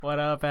What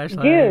up,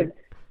 Ashley? Dude,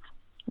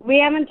 we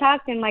haven't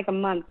talked in like a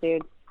month,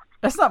 dude.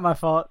 That's not my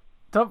fault.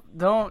 Don't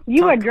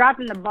You talk, are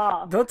dropping the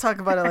ball. don't talk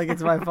about it like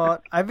it's my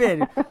fault. I've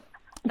been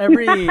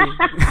every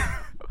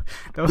that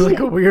was like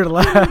a weird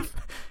laugh.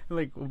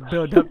 Like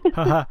build up.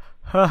 Ha ha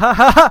ha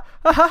ha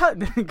ha ha.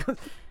 Then it goes.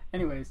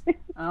 Anyways,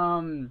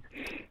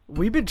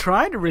 we've been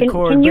trying to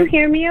record. Can you but-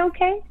 hear me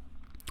okay?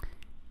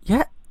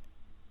 Yeah.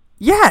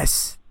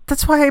 Yes.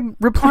 That's why I'm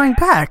replying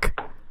back.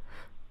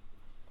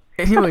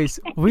 Anyways,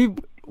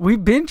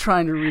 we've been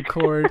trying to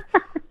record,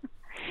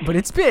 but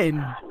it's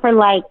been For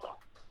like,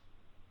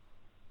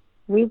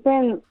 we've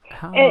been,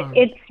 how it, long?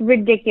 it's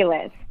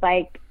ridiculous.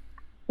 Like,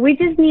 we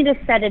just need to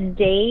set a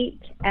date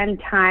and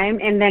time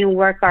and then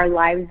work our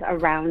lives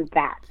around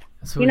that.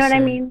 That's You we know what I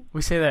say. mean?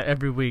 We say that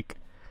every week.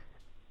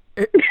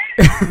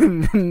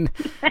 And then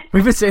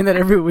we've been saying that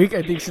every week,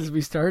 I think, since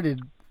we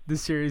started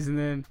this series, and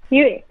then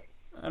You,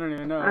 I don't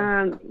even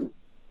know.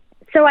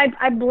 so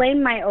I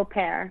blame my au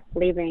pair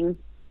leaving,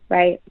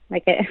 right?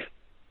 Like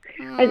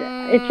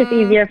it's just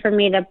easier for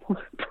me to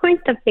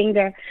point the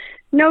finger.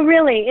 No,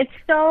 really, it's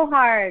so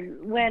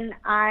hard when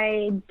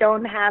I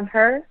don't have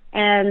her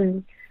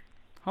and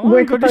How long we're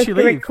ago did supposed she to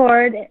leave?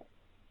 record.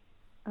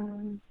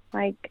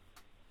 Like,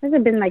 has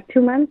it been like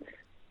 2 months?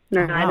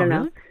 No, Oh, I wow, don't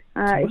know.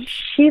 really? 2 months?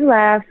 She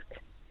left.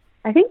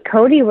 I think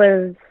Cody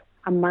was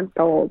a month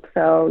old.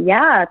 So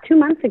yeah, 2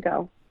 months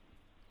ago.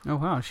 Oh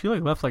wow, she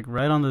like left like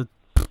right on the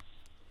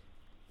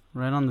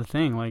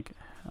thing, like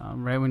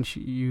right when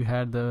you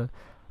had the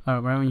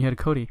right when you had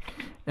Cody,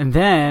 and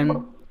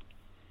then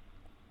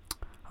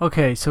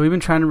okay, so we've been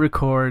trying to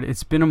record.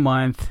 It's been a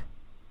month.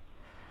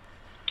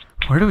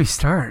 Where do we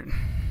start?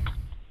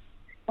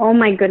 Oh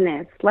my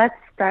goodness. Let's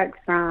start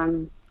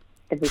from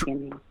the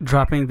beginning.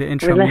 Dropping the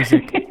intro Really?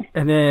 music,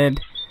 and then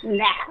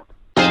Nah.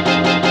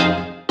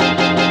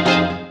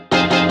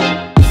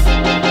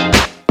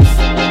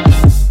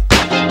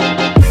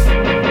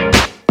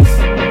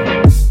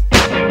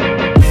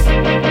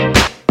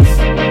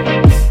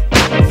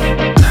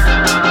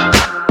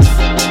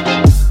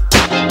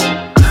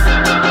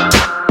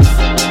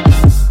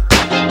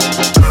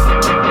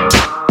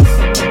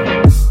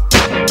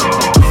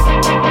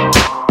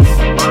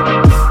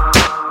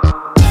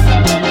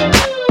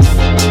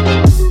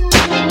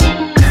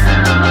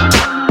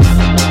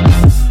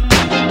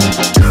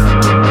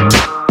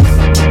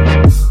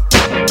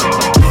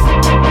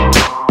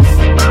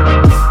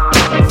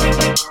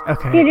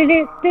 okay,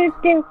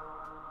 Do-do-do-do-do.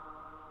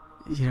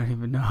 you don't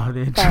even know how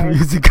the intro Sorry.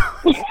 music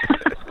goes.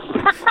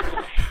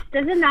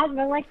 Does it not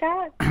go like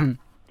that?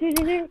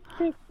 Do-do-do-do.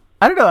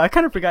 I don't know. I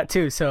kind of forgot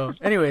too. So,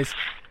 anyways,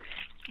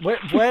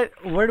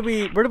 where do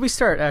we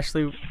start,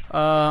 Ashley?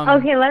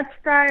 Okay, let's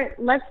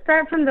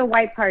start from the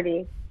white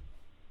party.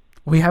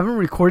 We haven't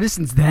recorded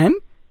since then.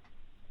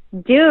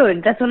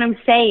 Dude, that's what I'm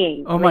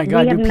saying. Oh my Like,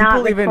 God! we Do have not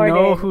people even know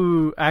recorded.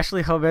 who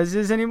Ashley Hovez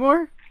is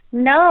anymore?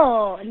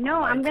 No,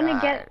 my I'm going to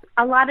God. get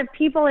a lot of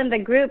people in the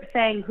group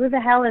saying, who the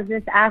hell is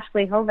this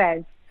Ashley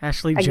Hovez?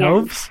 Ashley Again.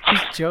 Joves?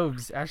 Who's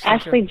Joves?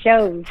 Ashley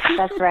Jones.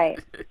 That's right.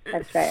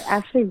 That's right.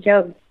 Ashley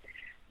Jones.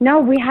 No,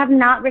 we have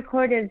not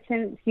recorded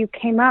since you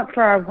came up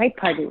for our white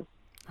party.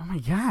 Oh my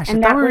gosh!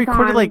 And I thought that we was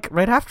recorded on- like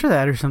right after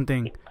that or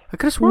something. I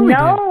could have sworn we did.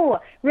 No,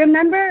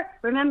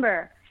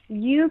 remember,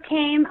 you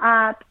came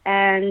up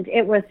and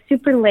it was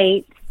super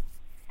late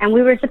and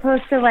we were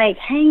supposed to like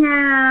hang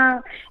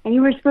out and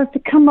you were supposed to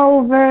come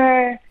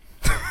over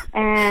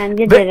and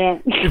you But-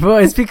 didn't. Well,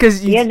 it's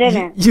because You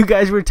didn't. you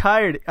guys were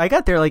tired. I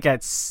got there like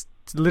at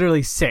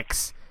literally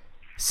 6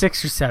 or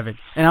 7,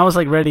 and I was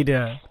like ready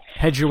to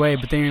head your way,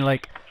 but then you're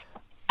like,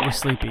 we're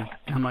sleepy, and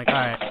I'm like, all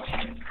right.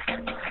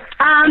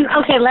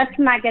 Okay, let's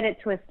not get it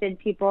twisted,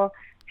 people.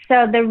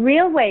 So the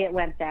real way it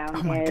went down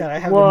Oh my is, God, I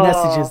have the whoa,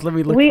 messages. Let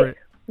me look for it.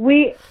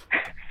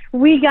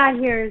 We got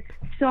here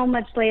so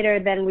much later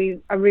than we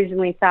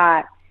originally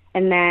thought,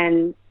 and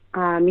then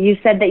you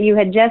said that you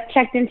had just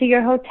checked into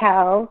your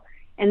hotel,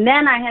 and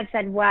then I had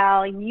said,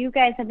 well, you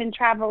guys have been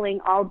traveling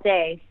all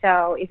day,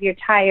 so if you're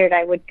tired,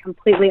 I would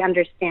completely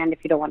understand if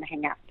you don't want to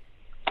hang out.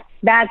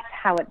 That's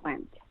how it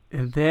went.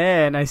 And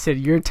then I said,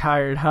 you're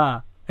tired,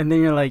 huh? And then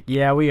you're like,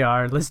 yeah, we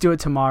are. Let's do it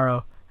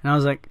tomorrow. And I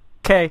was like,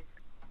 okay.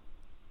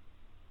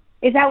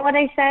 Is that what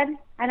I said?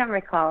 I don't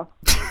recall.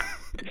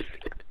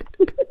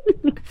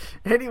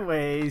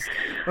 Anyways,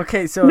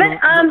 okay, so But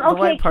the okay,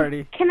 white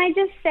party. Can I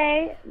just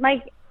say,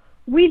 like,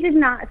 we did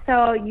not.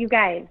 So you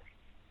guys,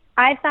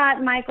 I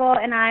thought Michael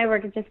and I were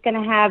just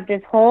gonna have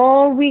this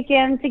whole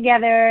weekend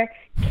together,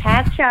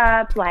 catch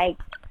up, like,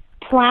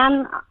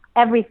 plan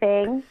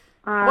everything.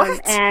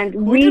 What? And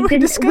When we did we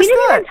didn't. discuss We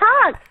didn't that? even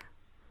talk.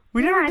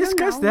 We Yeah, never I don't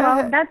discussed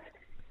know. that.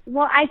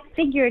 Well, I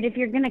figured if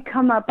you're gonna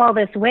come up all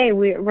this way,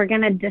 we're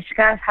gonna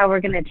discuss how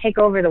we're gonna take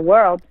over the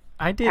world.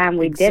 I did we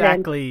didn't.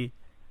 exactly.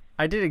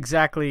 I did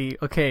exactly.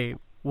 Okay,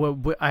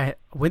 I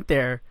went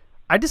there.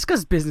 I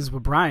discussed business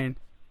with Brian.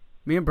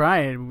 Me and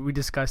Brian, we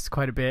discussed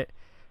quite a bit.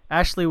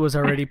 Ashley was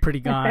already pretty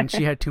gone.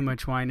 She had too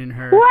much wine in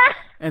her. What?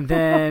 And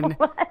then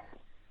What?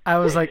 I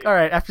was like, all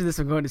right, after this,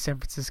 I'm going to San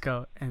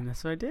Francisco. And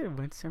that's what I did. I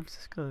went to San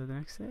Francisco the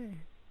next day.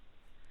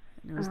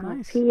 It was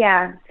nice.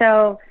 Yeah.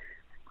 So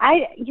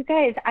you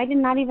guys, I did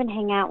not even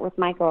hang out with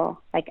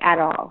Michael, like, at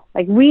all.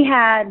 Like, we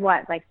had,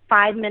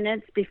 5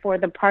 minutes before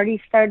the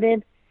party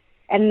started,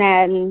 and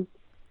then...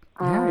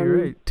 yeah, you're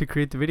right, to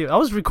create the video. I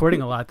was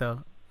recording a lot,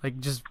 though, like,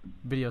 just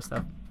video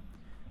stuff.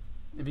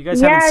 If you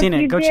guys haven't seen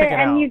it, go check it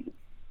out.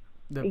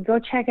 Go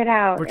check it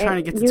out. We're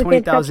trying to get to 20,000 views.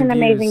 You did such an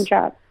amazing views.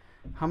 job.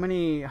 How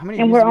many And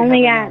views we're do we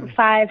only have at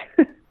right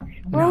 5.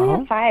 We're only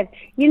No? at 5.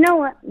 You know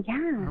what? Yeah.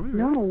 Are we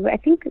No, I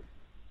think...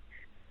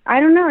 I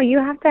don't know. You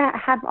have to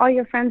have all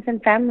your friends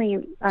and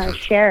family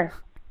share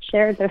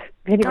the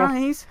video.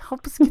 Guys,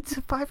 help us get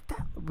to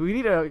 5,000. We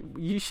need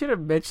you should have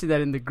mentioned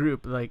that in the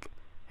group, like,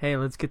 hey,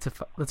 let's get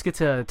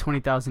to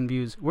 20,000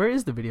 views. Where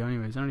is the video,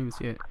 anyways? I don't even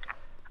see it.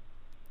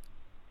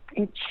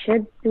 It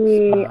should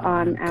be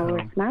on Smiling our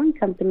Co. Smiling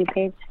Company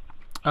page.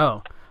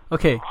 Oh,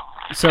 okay.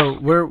 So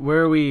where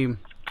are we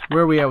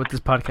at with this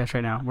podcast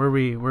right now? Where are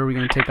we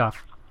going to take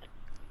off?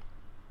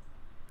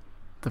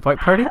 The white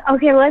party?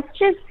 Okay, let's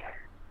just...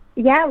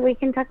 Yeah, we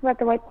can talk about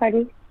the white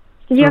party.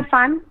 Did you have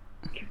fun?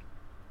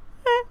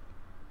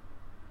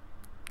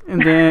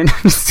 And then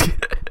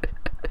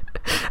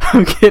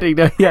I'm kidding.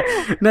 No,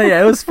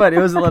 yeah, it was fun. It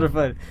was a lot of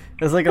fun.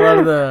 It was like a lot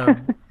of the.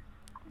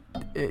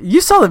 You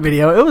saw the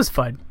video. It was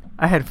fun.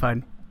 I had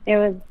fun. It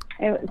was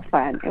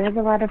fun. It was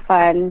a lot of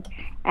fun.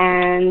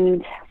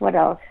 And what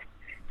else?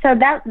 So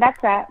that's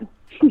that.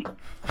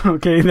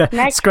 Okay,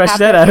 Next scratch topic.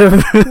 that out of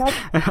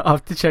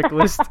off the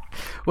checklist.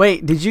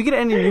 Wait, did you get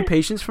any new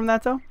patients from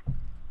that though?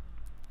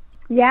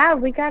 Yeah,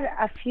 we got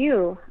a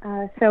few.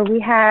 So we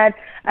had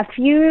a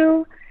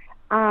few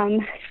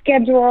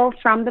scheduled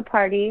from the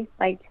party,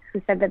 like who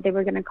said that they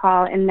were going to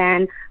call, and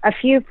then a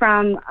few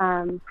from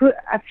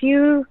a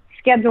few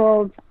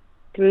scheduled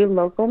through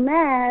Local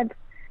Med.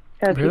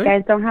 So if Really? you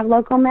guys don't have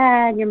Local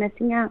Med, you're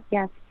missing out.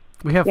 Yes.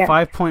 We have Yes.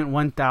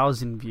 5.1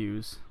 thousand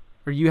views,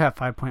 or you have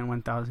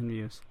 5.1 thousand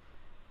views.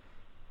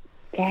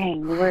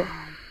 Dang,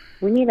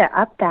 we need to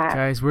up that.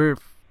 Guys, we're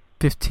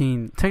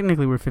 15.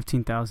 Technically, we're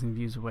 15,000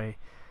 views away.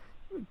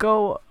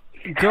 Go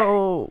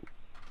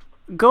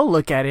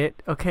look at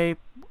it. Okay,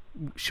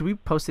 should we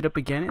post it up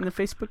again in the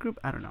Facebook group?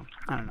 I don't know.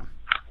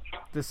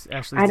 This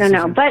actually. I don't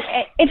know, but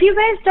if you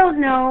guys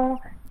don't know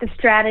the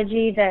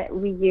strategy that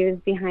we use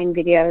behind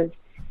videos,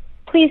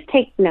 please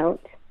take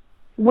note.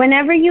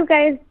 Whenever you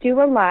guys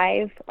do a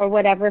live or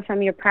whatever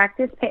from your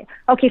practice page,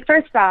 okay,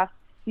 first off,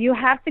 you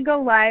have to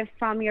go live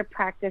from your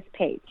practice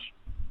page.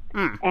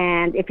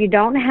 And if you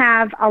don't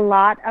have a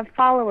lot of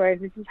followers,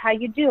 this is how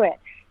you do it.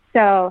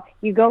 So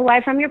you go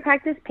live from your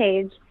practice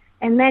page,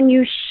 and then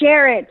you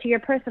share it to your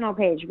personal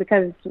page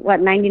because,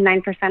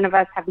 99% of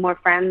us have more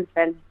friends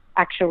than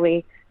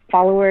actually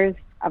followers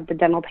of the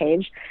dental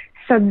page.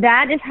 So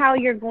that is how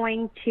you're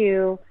going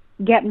to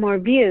get more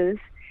views.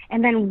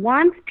 And then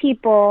once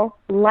people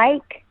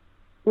like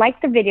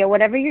the video,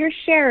 whatever you're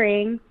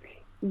sharing,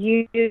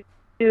 you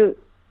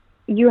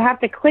have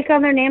to click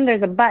on their name.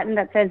 There's a button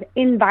that says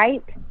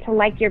invite to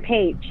like your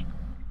page.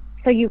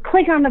 So you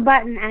click on the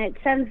button and it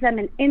sends them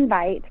an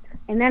invite,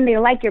 and then they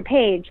like your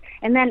page.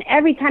 And then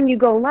every time you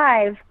go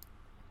live,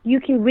 you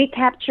can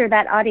recapture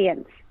that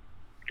audience.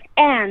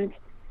 And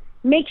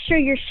make sure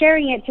you're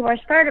sharing it to our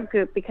startup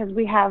group because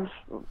we have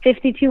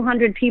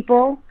 5,200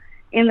 people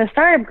in the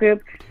startup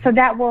group. So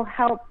that will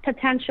help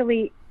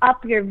potentially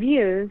up your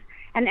views.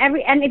 And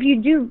if you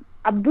do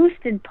a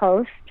boosted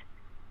post,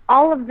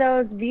 all of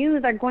those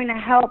views are going to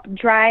help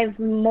drive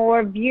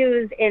more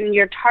views in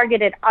your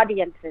targeted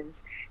audiences.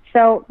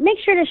 So make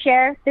sure to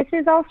share. This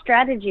is all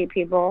strategy,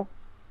 people.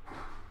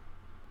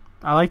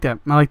 I like that.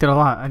 I liked it a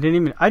lot. I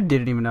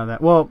didn't even know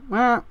that. Well,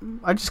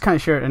 I just kind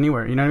of share it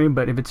anywhere. You know what I mean?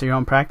 But if it's your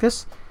own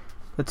practice,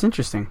 that's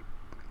interesting.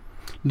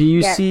 Do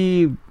you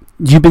see?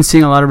 You've been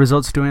seeing a lot of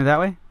results doing it that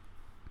way?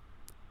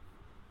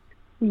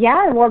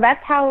 Yeah. Well,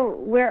 that's how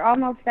we're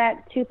almost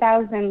at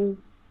 2,000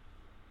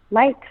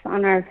 likes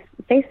on our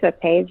Facebook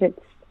page.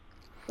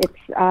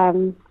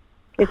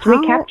 It's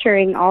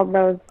recapturing all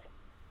those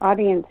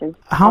audiences.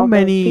 How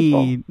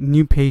many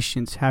new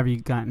patients have you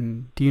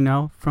gotten? Do you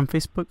know from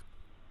Facebook?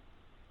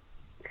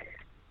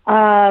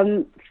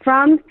 From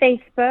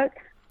Facebook.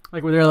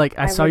 Like where they're like,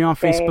 I saw you on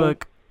say-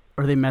 Facebook,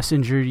 or they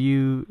messaged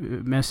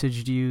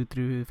you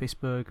through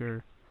Facebook,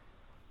 or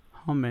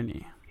how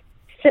many?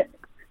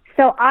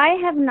 So I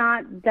have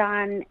not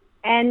done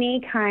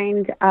any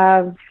kind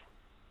of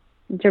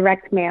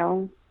direct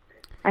mail.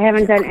 I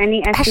haven't done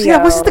any SEO. Actually,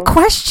 that wasn't the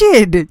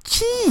question.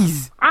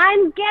 Jeez.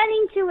 I'm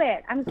getting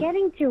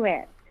to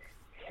it.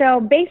 So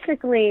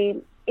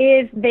basically,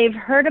 if they've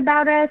heard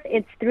about us,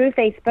 it's through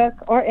Facebook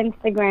or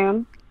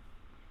Instagram,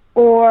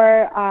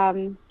 or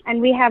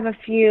and we have a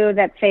few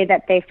that say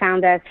that they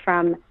found us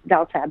from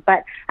Delta.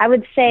 But I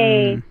would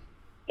say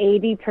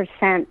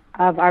 80%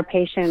 of our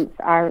patients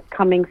are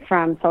coming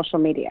from social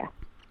media.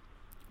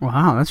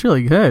 Wow, that's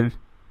really good.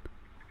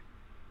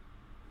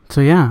 So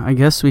yeah, I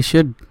guess we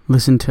should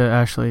listen to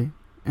Ashley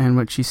and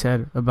what she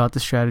said about the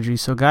strategy.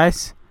 So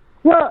guys,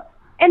 well,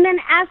 and then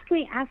ask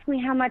me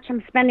how much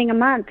I'm spending a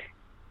month.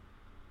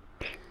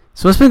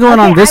 So what's been going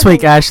on this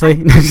week, believe- Ashley?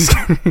 No, just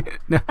kidding.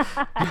 No.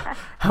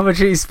 How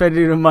much are you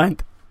spending a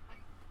month?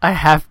 I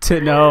have to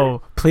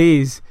know.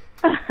 Please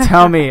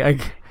tell me.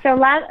 So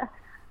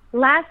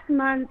last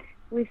month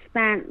we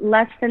spent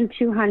less than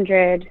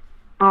 200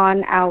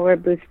 on our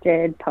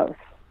boosted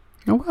posts.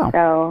 Oh wow.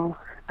 So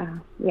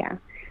yeah,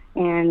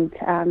 and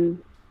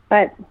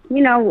but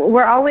you know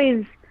we're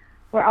always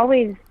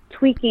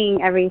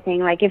tweaking everything.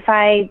 Like if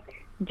I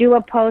do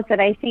a post that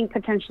I think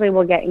potentially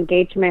will get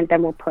engagement,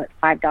 then we'll put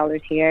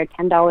 $5 here,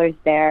 $10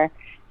 there,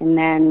 and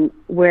then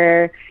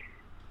we're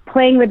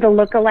playing with the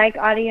lookalike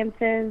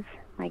audiences,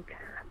 like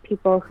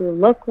people who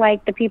look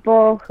like the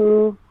people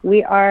who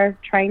we are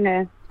trying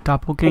to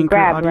Doppelganger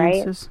grab,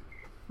 audiences?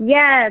 right?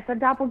 Yes, a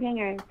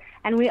doppelganger.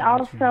 And we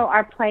also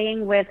are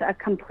playing with a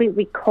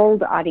completely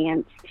cold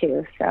audience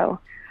too. So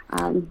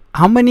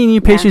How many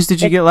new patients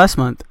did you get last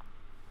month?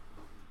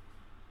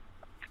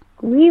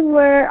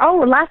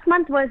 last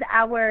month was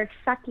our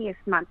suckiest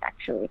month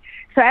actually.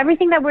 So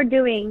everything that we're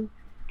doing,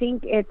 I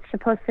think it's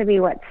supposed to be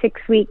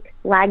 6-week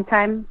lag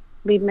time,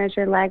 lead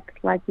measure, lag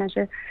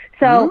measure.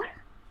 So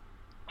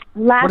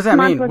last What does that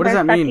month mean? was What does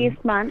our that mean?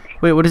 suckiest month.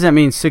 Wait, what does that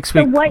mean? 6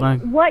 So week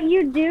what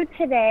you do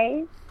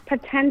today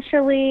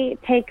potentially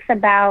takes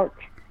about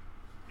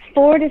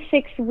 4 to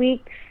 6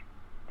 weeks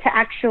to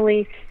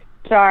actually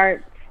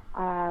start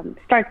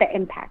the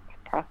impact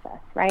process,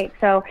 right?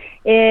 So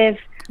if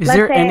Is let's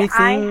there say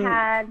anything? I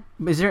had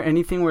Is there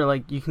anything where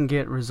like you can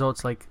get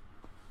results like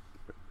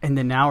in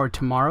the now or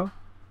tomorrow?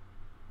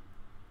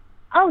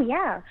 oh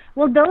yeah,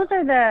 well those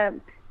are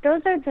the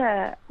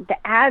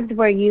ads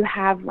where you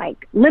have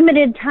like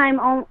limited time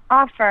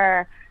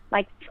offer,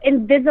 like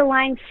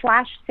Invisalign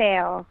flash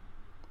sale,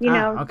 you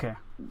know. Okay.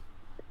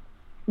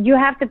 You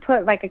have to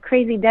put like a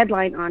crazy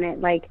deadline on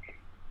it, like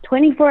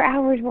 24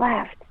 hours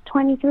left,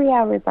 23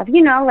 hours left.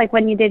 You know, like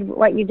when you did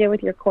what you did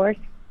with your course.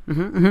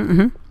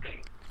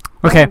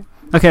 Okay.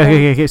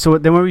 So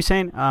then what were we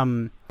saying?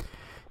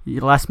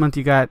 Last month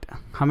you got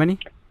how many?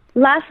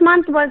 Last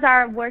month was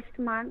our worst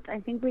month. I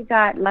think we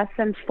got less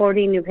than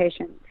 40 new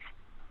patients.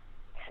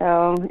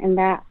 So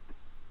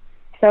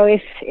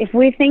if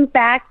we think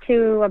back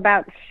to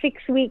about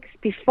 6 weeks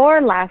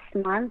before last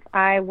month,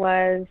 I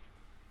was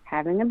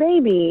having a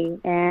baby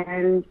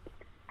and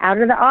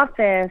out of the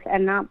office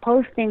and not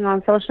posting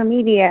on social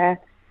media.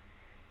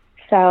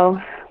 So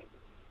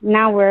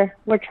now we're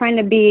trying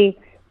to be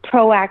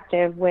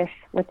proactive with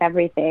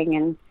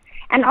everything,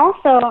 and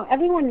also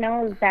everyone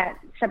knows that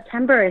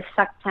September is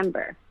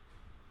September.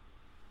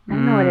 I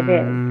don't know what it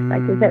is.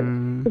 Like,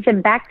 is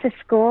it back to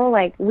school?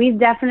 Like, we've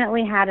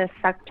definitely had a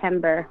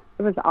September.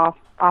 It was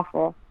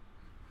awful.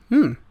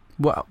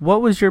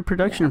 What was your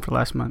production for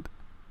last month?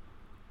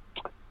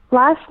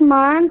 Last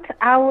month,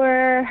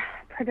 our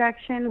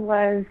production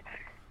was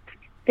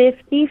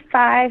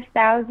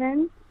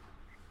 55,000,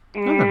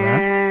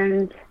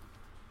 and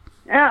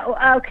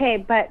okay,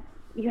 but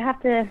you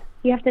have to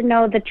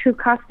know the true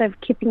cost of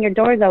keeping your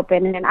doors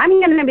open. And I'm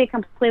going to be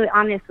completely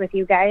honest with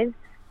you guys,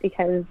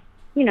 because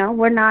you know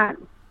we're not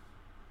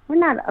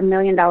 $1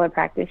 million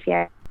practice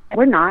yet.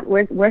 We're not.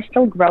 We're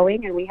still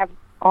growing, and we have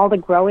all the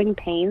growing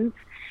pains.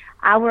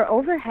 Our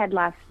overhead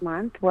last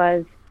month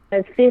was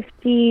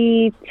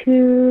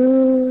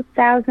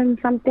 52,000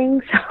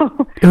 something.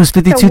 So it was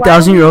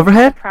 52,000 your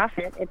overhead?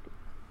 Profit.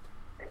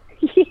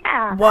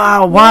 Yeah.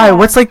 Wow. Why? Yeah.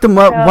 What's like the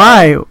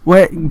why?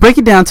 What? Break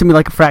it down to me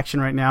like a fraction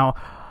right now.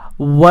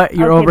 What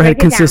your overhead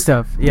consists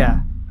of?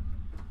 Yeah.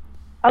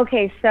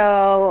 Okay.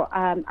 So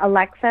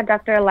Alexa,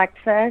 Dr.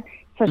 Alexa.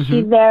 So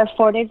she's there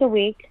 4 days a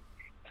week.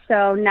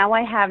 So now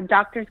I have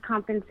doctor's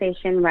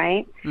compensation,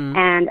 right?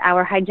 And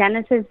our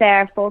hygienist is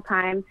there full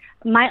time.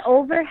 My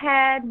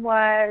overhead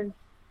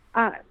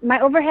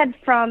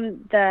from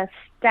the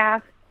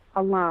staff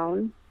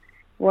alone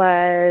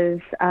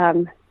was,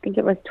 I think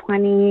it was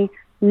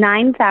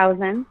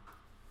 29,000.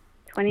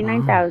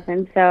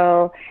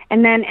 So,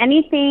 and then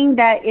anything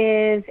that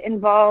is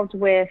involved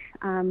with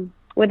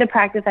the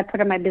practice, I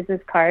put on my business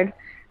card.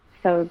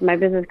 So my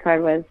business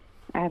card was,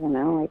 I don't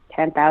know, like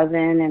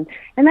 10,000, and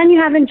then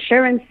you have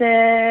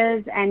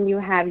insurances, and you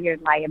have your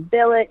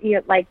liability,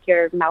 like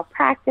your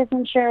malpractice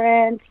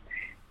insurance,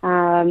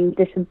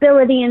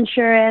 disability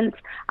insurance.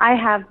 I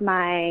have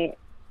my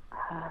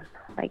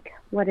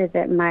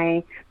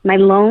my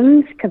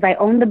loans, because I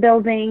own the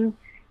building,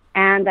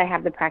 and I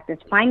have the practice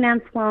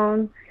finance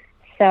loan.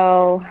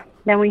 So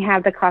then we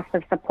have the cost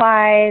of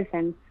supplies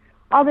and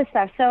all this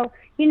stuff. So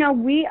you know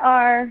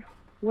we're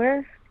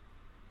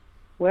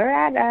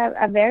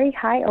at a very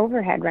high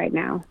overhead right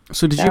now.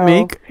 So did you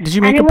make a profit?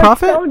 And it was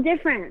so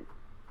different.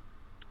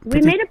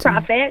 We made a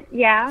profit,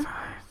 yeah.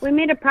 We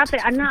made a profit.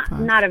 I'm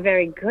not a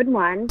very good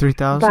one.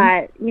 3,000?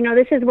 But, you know,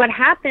 this is what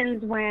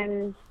happens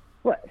when...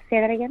 What?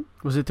 Say that again?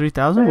 Was it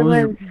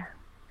 3,000?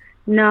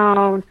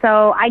 No.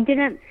 So I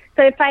didn't...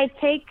 So if I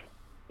take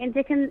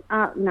into...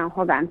 no,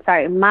 hold on.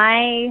 Sorry.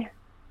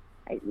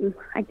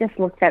 I just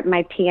looked at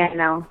my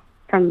P&L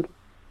from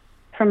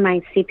my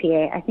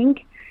CPA. I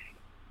think...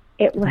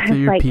 It was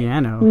like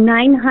piano.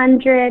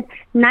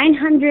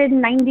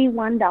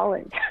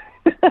 $991.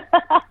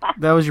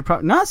 That was your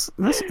problem.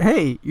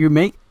 Hey, you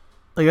make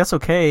like that's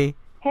okay.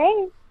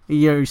 Hey.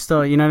 You're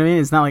still, you know what I mean?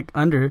 It's not like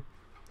under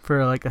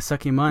for like a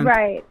sucky month,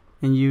 Right.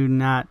 And you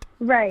not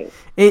Right.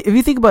 If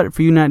you think about it,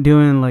 for you not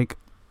doing like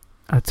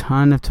a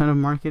ton of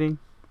marketing,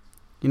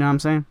 you know what I'm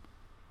saying?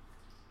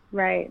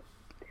 Right.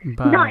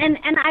 But, No, and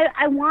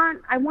I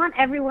want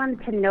everyone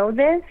to know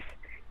this,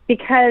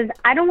 because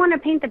I don't want to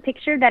paint the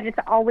picture that it's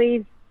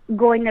always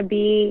going to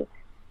be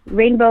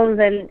rainbows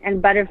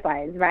and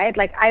butterflies, right?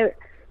 Like I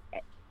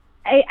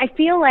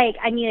feel like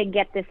I need to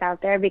get this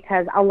out there,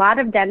 because a lot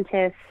of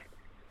dentists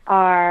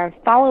are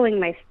following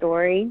my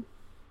story,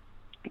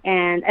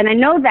 and I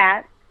know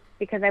that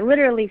because I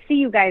literally see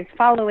you guys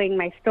following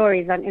my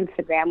stories on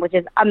Instagram, which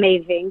is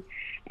amazing.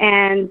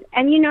 And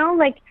you know,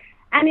 like,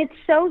 and it's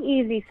so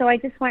easy. So I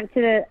just went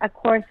to a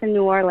course in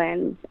New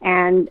Orleans,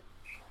 and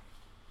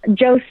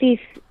Josie,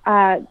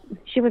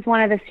 she was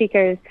one of the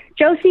speakers.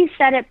 Josie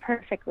said it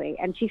perfectly,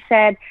 and she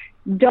said,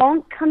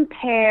 don't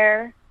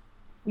compare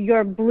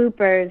your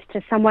bloopers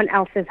to someone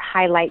else's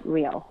highlight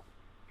reel.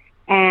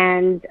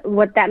 And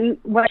what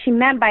she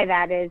meant by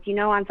that is, you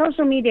know, on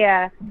social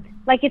media,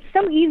 like, it's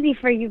so easy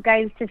for you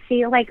guys to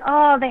see, like,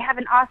 oh, they have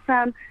an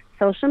awesome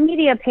social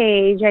media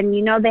page, and,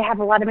 you know, they have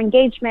a lot of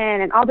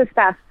engagement and all this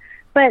stuff.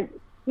 But,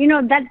 you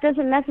know, that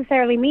doesn't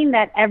necessarily mean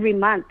that every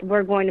month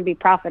we're going to be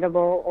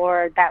profitable,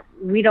 or that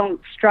we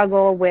don't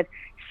struggle with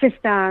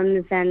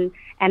systems, and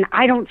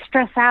I don't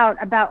stress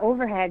out about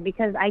overhead,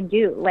 because I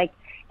do. Like,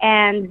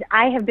 and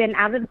I have been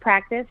out of the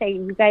practice.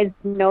 You guys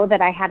know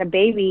that I had a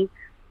baby.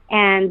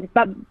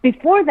 But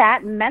before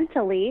that,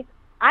 mentally,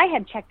 I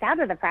had checked out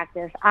of the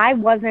practice. I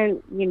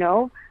wasn't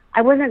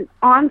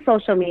on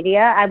social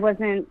media. I was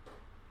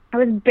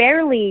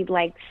barely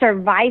like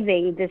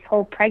surviving this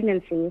whole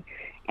pregnancy,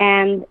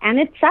 and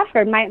it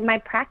suffered. My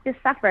practice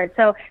suffered.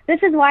 So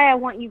this is why I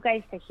want you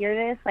guys to hear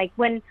this. Like,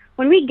 when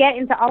we get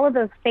into all of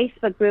those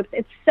Facebook groups,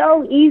 it's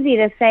so easy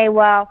to say,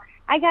 well,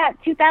 I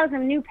got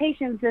 2,000 new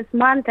patients this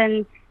month,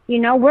 and, you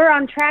know, we're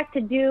on track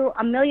to do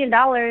 $1 million,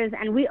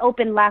 and we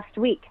opened last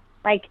week.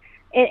 Like,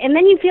 and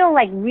then you feel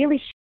like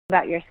really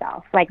about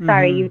yourself. Like,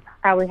 sorry, you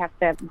probably have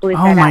to bleep that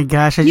out. Oh my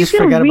gosh, I just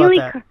forgot really,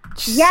 about that.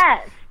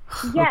 Yes.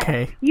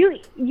 Okay.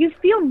 You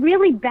feel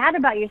really bad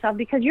about yourself,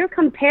 because you're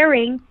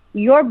comparing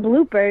your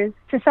bloopers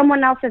to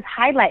someone else's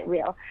highlight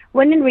reel,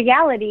 when in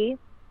reality,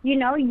 you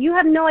know, you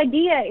have no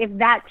idea if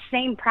that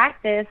same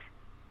practice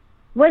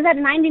was at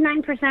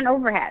 99%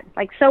 overhead.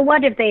 Like, so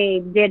what if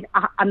they did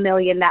 $1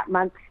 million that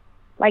month?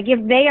 Like,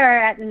 if they are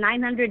at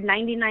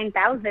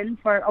 999,000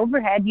 for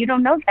overhead, you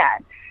don't know that.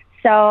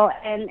 So,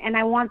 and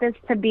I want this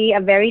to be a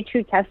very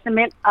true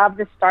testament of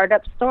the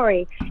startup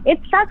story. It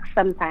sucks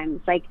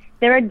sometimes. Like,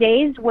 there are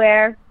days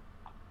where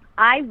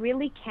I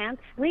really can't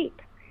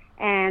sleep,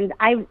 and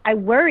I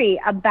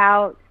worry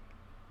about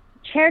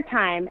chair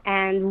time,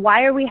 and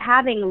why are we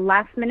having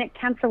last minute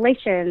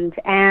cancellations,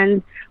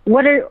 and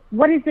what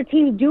is the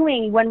team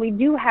doing when we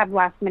do have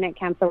last minute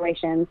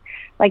cancellations?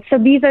 Like, so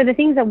these are the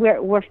things that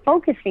we're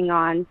focusing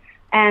on.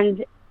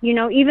 And, you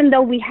know, even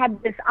though we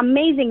had this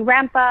amazing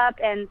ramp up,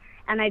 and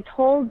I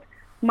told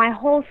my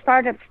whole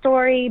startup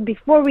story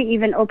before we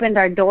even opened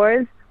our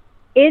doors,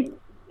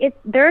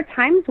 there are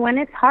times when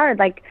it's hard.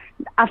 Like,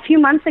 a few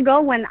months ago,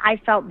 when I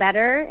felt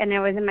better and I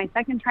was in my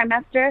second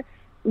trimester,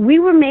 we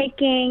were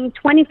making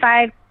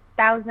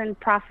 25,000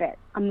 profit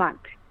a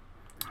month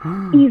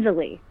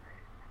easily.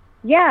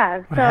 Yeah.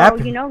 What so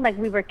happened? You know, like,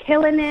 we were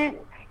killing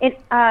it.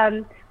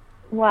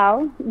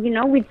 Well, you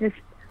know,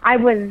 I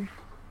was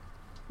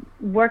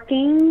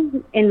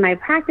working in my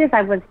practice.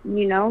 I was,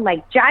 you know,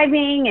 like,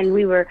 jiving, and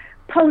we were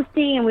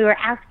posting, and we were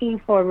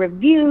asking for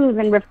reviews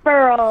and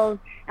referrals,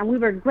 and we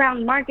were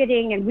ground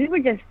marketing, and we were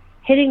just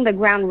hitting the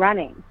ground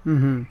running.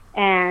 Mm-hmm.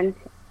 And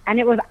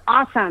it was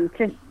awesome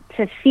to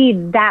see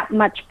that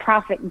much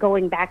profit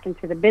going back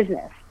into the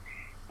business.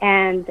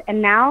 And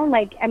now,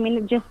 like, I mean,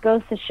 it just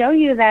goes to show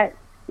you that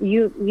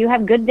you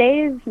have good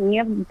days and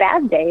you have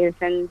bad days,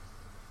 and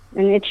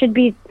it should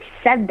be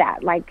said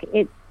that, like,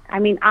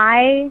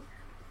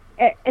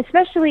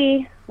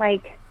 especially,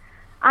 like,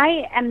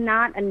 I am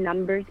not a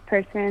numbers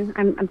person.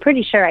 I'm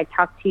pretty sure I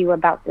talked to you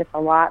about this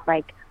a lot.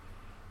 Like,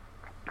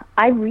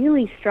 I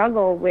really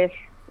struggle with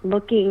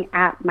looking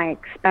at my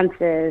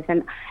expenses,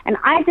 and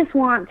I just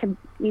want to,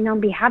 you know,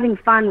 be having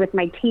fun with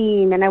my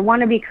team, and I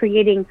want to be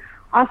creating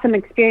awesome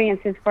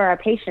experiences for our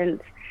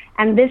patients.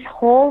 And this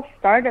whole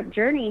startup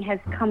journey has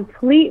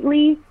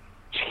completely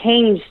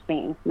changed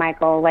me,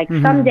 Michael. Like,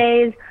 some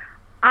days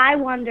I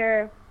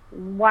wonder,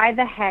 why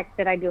the heck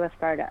did I do a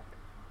startup?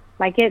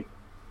 Like,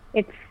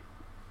 it's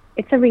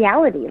a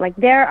reality. Like,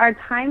 there are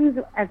times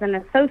as an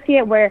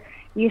associate where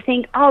you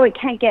think, oh, it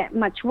can't get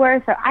much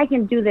worse, or I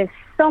can do this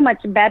so much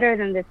better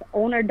than this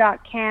owner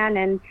doc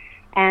can,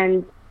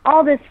 and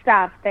all this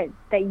stuff that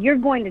you're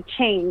going to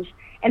change.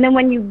 And then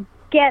when you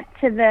get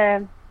to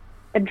the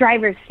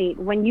driver's seat,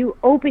 when you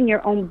open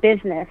your own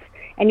business,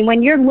 and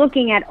when you're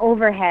looking at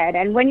overhead,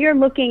 and when you're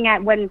looking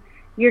at when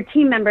your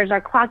team members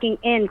are clocking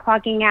in,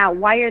 clocking out?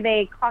 Why are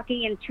they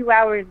clocking in 2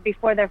 hours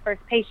before their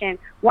first patient?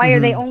 Why are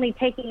they only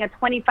taking a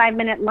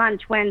 25-minute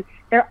lunch when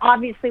there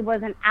obviously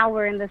was an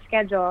hour in the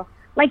schedule?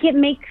 Like, it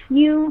makes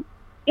you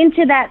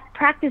into that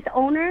practice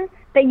owner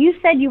that you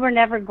said you were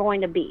never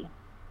going to be.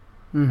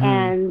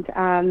 And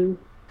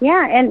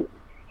and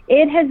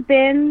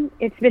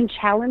it's been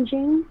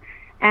challenging,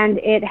 and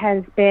it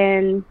has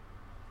been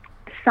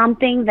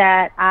something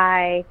that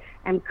I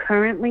am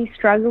currently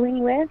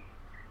struggling with.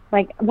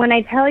 Like, when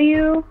I tell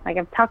you, like,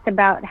 I've talked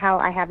about how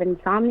I have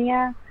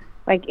insomnia,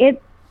 like,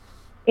 it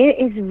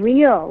is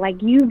real.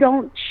 Like, you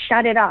don't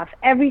shut it off.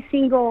 Every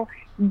single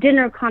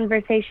dinner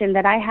conversation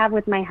that I have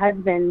with my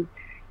husband,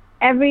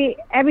 every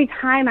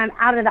time I'm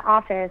out of the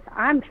office,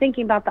 I'm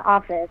thinking about the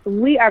office.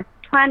 We are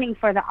planning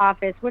for the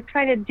office. We're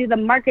trying to do the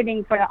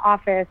marketing for the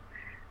office.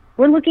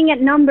 We're looking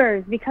at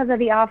numbers because of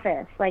the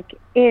office. Like,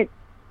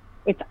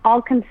 it's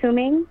all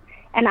consuming.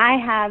 And I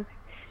have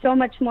so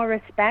much more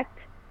respect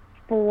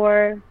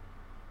for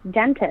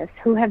dentists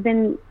who have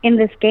been in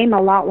this game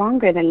a lot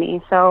longer than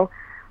me. So,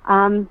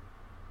 sorry,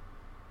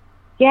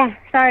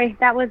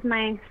 that was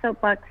my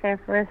soapbox there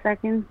for a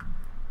second.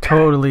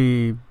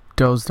 Totally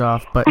dozed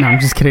off, but no, I'm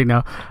just kidding.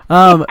 No.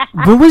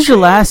 When was your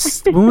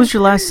last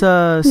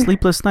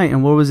sleepless night,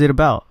 and what was it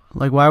about?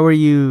 Like, why were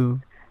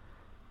you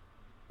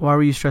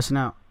stressing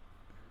out?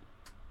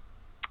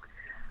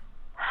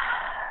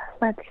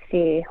 Let's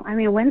see. I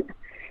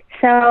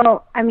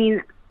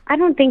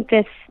don't think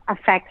this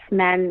affects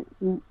men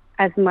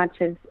as much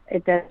as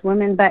it does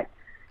women, but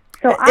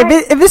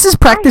if this is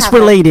practice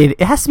related,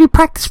 it has to be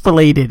practice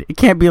related. It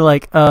can't be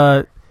like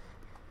Well,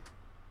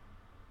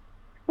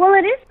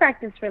 it is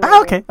practice related.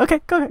 Oh, okay,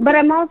 go ahead. But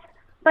I'm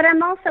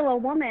also a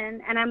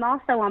woman, and I'm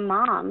also a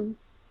mom.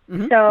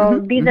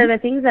 So these are the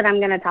things that I'm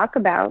going to talk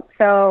about.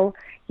 So,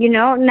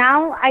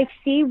 now I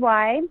see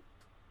why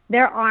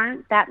there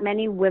aren't that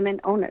many women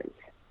owners.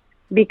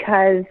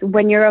 Because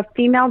when you're a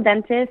female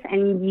dentist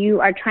and you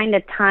are trying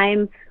to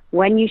time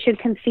when you should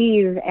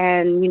conceive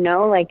and,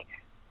 like,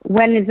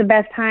 when is the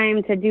best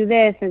time to do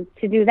this and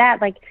to do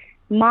that, like,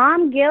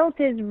 mom guilt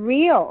is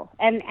real.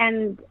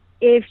 And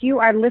if you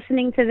are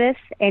listening to this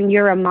and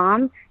you're a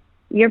mom,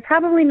 you're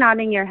probably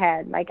nodding your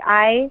head.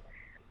 There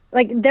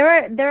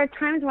are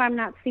times where I'm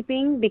not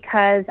sleeping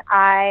because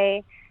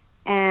I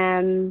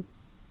am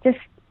just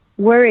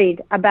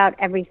worried about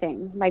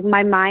everything. Like,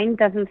 my mind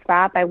doesn't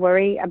stop. I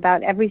worry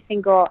about every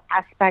single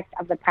aspect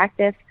of the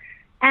practice.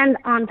 And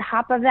on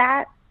top of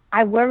that,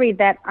 I worry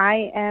that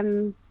I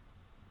am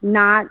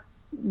not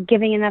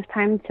giving enough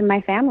time to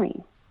my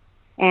family.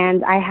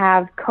 And I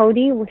have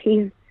Cody.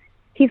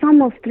 He's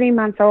almost 3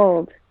 months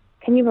old.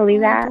 Can you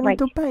believe that? Like,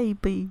 the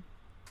baby.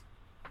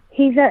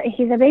 He's a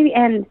baby.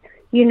 And,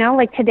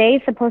 like, today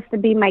is supposed to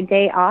be my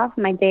day off,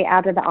 my day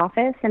out of the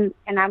office. And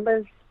I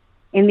was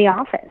in the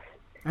office.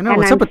 I know.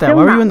 What's up with that?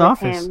 Why were you in the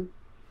office?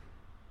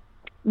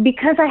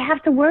 Because I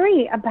have to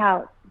worry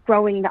about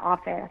growing the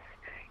office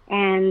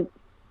and,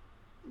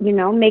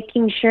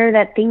 making sure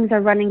that things are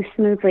running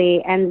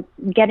smoothly and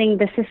getting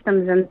the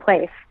systems in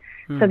place.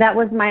 So that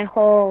was my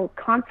whole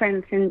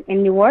conference in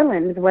New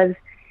Orleans was,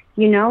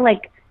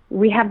 like,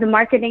 we have the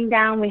marketing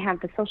down, we have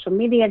the social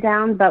media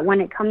down, but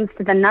when it comes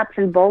to the nuts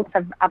and bolts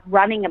of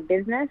running a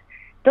business,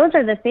 those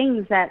are the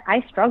things that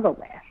I struggle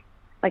with.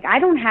 Like, I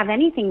don't have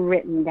anything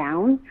written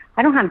down.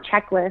 I don't have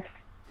checklists.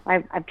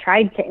 I've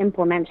tried to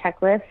implement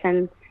checklists,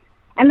 and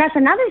that's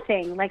another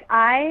thing. Like,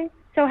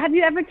 so have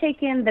you ever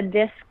taken the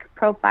DISC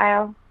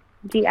profile,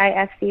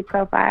 DISC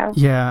profile?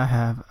 Yeah, I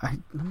have.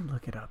 Let me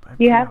look it up.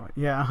 You have?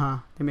 Yeah,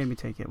 They made me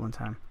take it one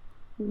time.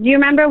 Do you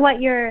remember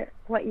what your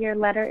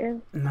letter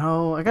is?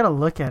 No, I gotta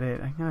look at it.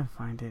 I gotta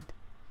find it.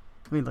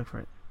 Let me look for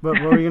it. What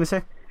were you gonna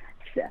say?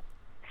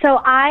 So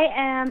I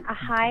am a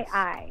high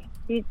I.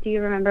 Do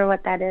you remember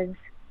what that is?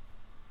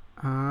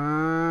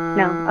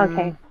 No.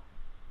 Okay.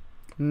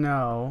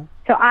 No.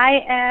 So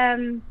I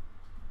am.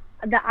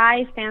 The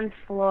I stands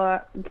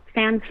for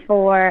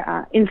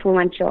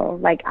influential.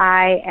 Like,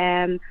 I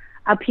am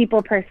a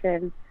people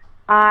person.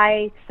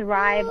 I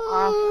thrive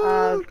off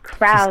of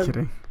crowds. Just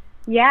kidding.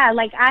 Yeah,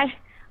 like I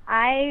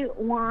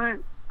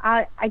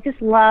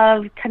just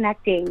love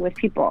connecting with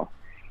people.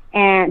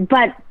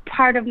 But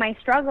part of my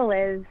struggle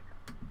is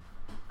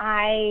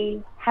I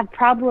have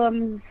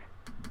problems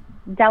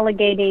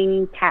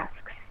delegating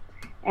tasks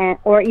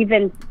or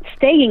even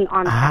staying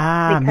on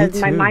task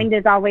because my mind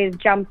is always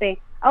jumping.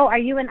 Oh, are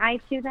you an I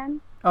too then?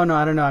 Oh, no,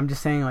 I don't know. I'm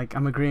just saying, like,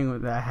 I'm agreeing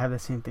with that. I have the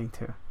same thing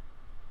too.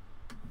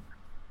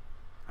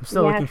 I'm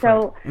still looking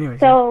for it.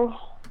 Anyways,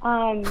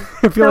 I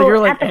feel like you're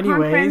like,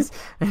 anyways,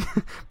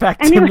 back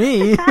to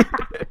me.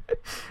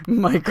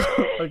 Michael.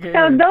 Okay.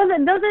 So those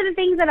are the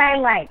things that I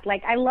like.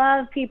 Like, I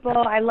love people.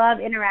 I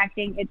love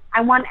interacting.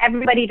 I want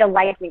everybody to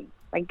like me.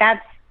 Like,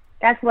 that's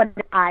what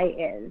the I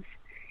is.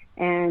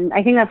 And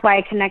I think that's why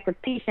I connect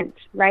with patients,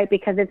 right?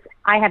 Because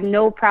I have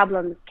no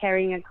problem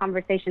carrying a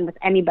conversation with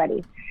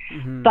anybody.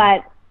 Mm-hmm.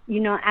 But,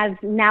 as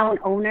now an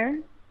owner,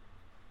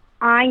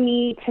 I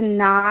need to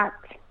not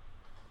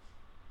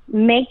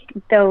make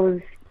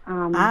those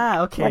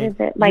Okay. What is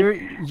it? Like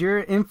your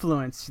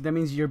influence. That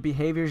means your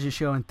behaviors. You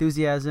show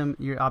enthusiasm.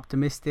 You're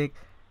optimistic.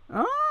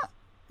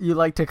 You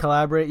like to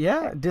collaborate.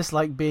 Yeah.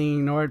 Dislike being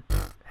ignored.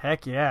 Pfft,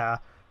 heck yeah.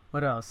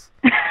 What else?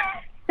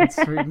 Let's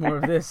read more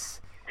of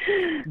this.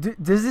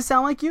 Does this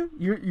sound like you?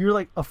 You're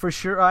like a for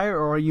sure I,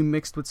 or are you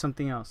mixed with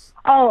something else?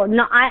 Oh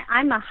no,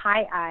 I'm a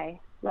high I.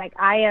 Like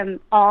I am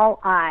all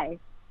I.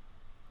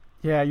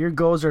 Yeah, your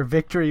goals are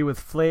victory with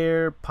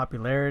flair,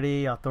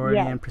 popularity, authority,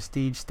 Yes. and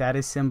prestige,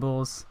 status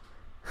symbols.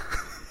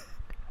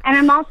 And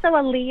I'm also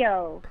a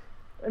Leo.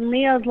 And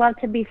Leos love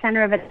to be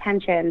center of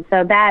attention.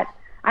 So that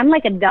I'm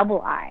like a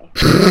double I.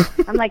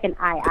 I'm like an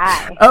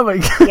I. Oh my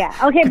god. Yeah.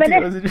 Okay, but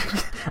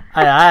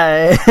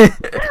Aye.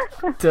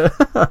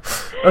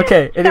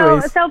 Okay.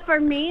 Anyways. so for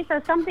me,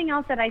 something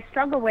else that I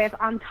struggle with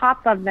on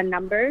top of the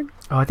numbers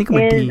Oh, I think I'm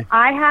a is D.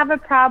 I have a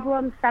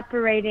problem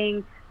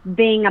separating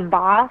being a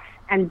boss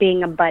and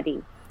being a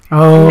buddy.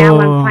 Oh. Now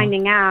I'm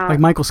finding out. Like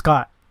Michael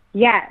Scott.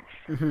 Yes.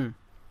 Mm-hmm.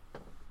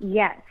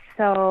 Yes.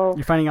 So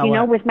You're finding out you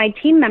know, what? with my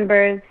team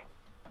members.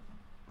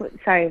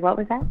 Sorry, what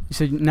was that?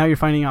 So now you're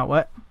finding out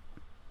what?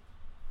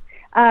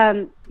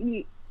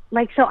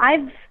 So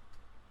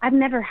I've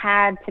never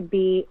had to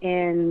be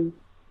in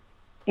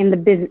the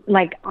business,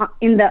 like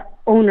in the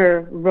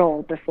owner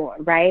role before,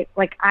 right?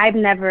 Like I've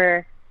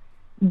never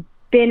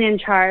been in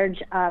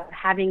charge of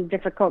having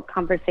difficult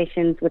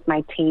conversations with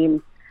my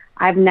team.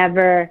 I've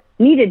never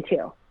needed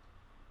to,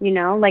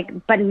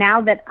 but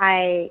now that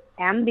I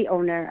am the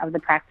owner of the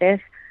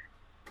practice,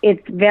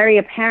 it's very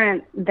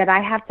apparent that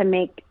I have to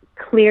make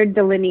clear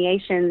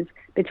delineations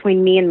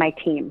between me and my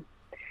team.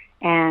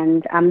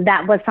 And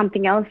that was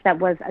something else that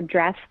was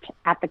addressed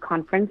at the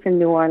conference in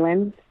New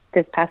Orleans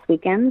this past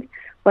weekend,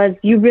 was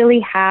you really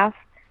have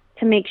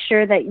to make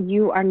sure that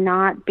you are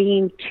not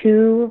being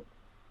too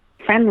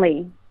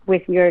friendly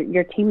with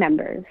your team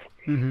members.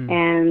 Mm-hmm.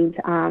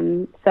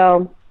 And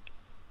so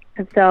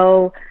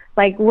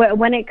like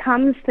when it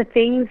comes to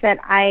things that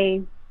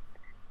I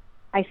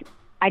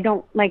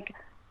don't like,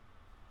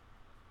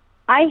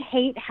 I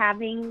hate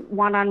having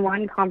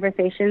one-on-one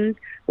conversations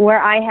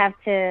where I have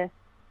to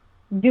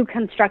do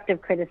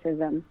constructive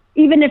criticism,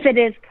 even if it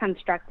is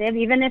constructive,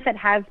 even if it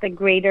has the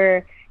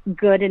greater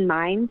good in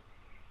mind.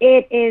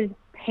 It is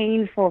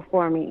painful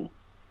for me.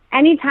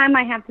 Anytime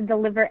I have to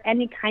deliver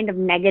any kind of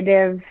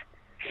negative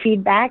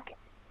feedback,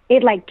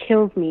 it like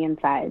kills me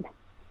inside.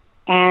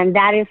 And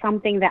that is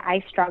something that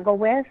I struggle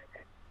with.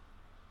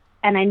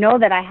 And I know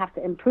that I have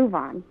to improve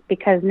on,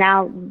 because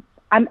now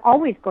I'm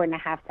always going to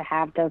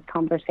have those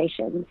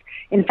conversations.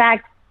 In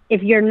fact,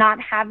 if you're not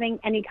having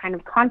any kind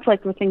of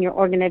conflict within your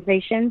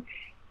organization,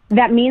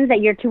 that means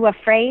that you're too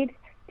afraid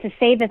to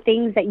say the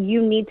things that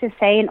you need to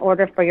say in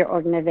order for your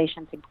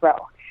organization to grow.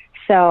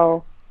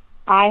 So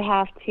I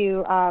have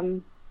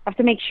to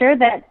make sure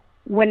that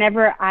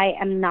whenever I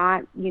am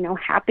not,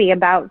 happy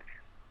about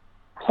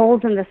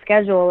holes in the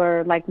schedule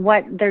or like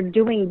what they're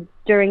doing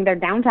during their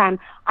downtime,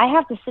 I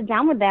have to sit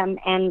down with them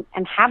and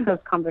have those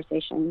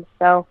conversations.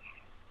 So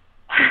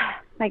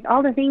like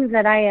all the things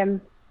that I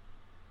am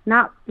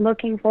not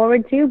looking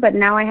forward to, but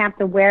now I have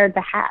to wear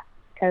the hat,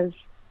 because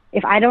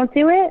if I don't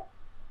do it,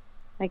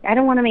 like I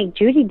don't want to make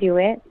Judy do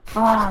it.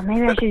 Oh,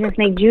 maybe I should just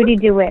make Judy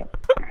do it.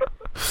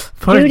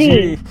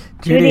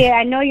 Judy,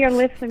 I know you're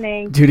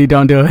listening. Judy,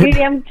 don't do it.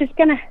 Judy, I'm just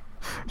gonna.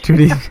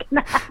 Judy,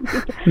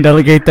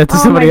 delegate that to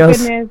somebody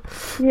else. Oh my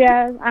goodness.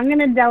 Yeah, I'm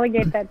gonna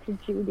delegate that to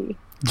Judy.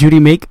 Judy,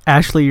 make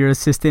Ashley your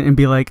assistant and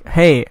be like,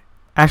 "Hey,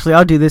 Ashley,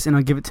 I'll do this and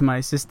I'll give it to my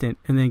assistant,"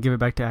 and then give it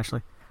back to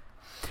Ashley.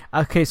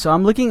 Okay, so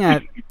I'm looking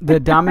at the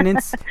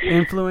dominance,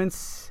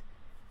 influence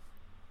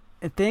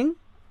thing.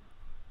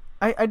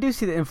 I do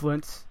see the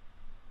influence.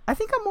 I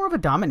think I'm more of a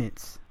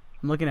dominance.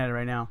 I'm looking at it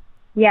right now.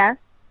 Yeah.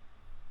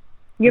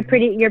 You're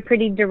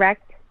pretty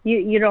direct.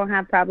 You don't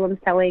have problems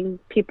telling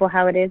people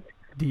how it is.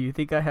 Do you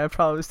think I have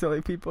problems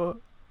telling people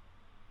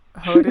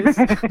how it is?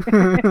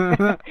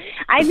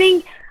 I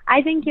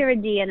think you're a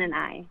D and an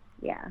I.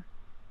 Yeah.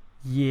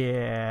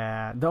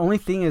 Yeah. The only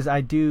thing is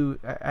I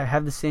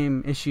have the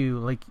same issue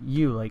like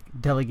you, like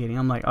delegating.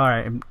 I'm like, all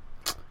right,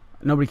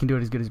 nobody can do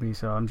it as good as me,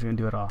 so I'm just going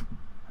to do it all.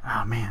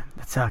 Oh, man,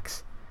 that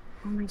sucks.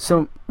 Oh my God.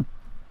 So,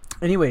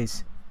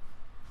 anyways,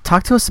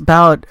 talk to us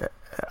about,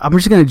 I'm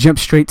just going to jump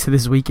straight to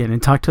this weekend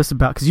and talk to us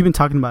about, because you've been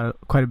talking about it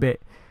quite a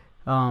bit.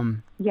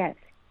 Yes.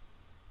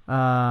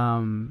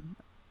 Oh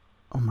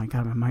my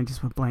God, my mind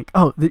just went blank.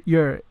 Oh, the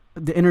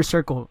inner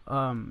circle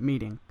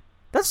meeting.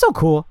 That's so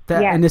cool.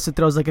 That Yes. Anissa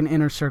throws like an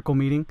inner circle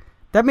meeting.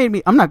 That made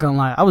me, I'm not going to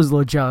lie, I was a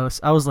little jealous.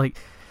 I was like,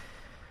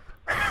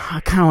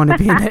 I kind of want to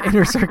be in that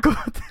inner circle.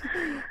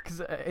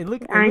 Because it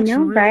looks know,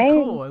 really right?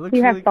 cool. It looks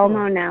you have really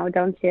FOMO cool. now,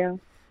 don't you?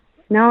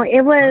 No,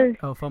 it was.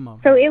 Oh,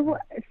 FOMO.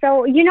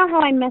 So you know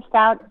how I missed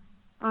out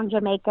on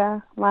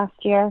Jamaica last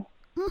year?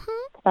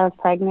 Mm-hmm. Because I was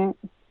pregnant.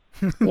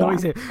 No, Yeah. he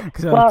said,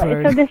 because I was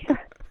tired.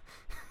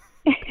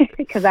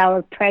 Because I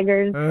was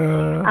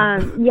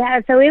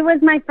preggers. So it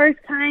was my first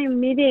time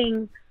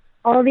meeting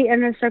all the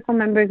inner circle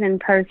members in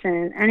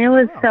person, and it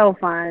was so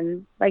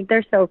fun. Like,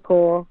 they're so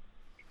cool.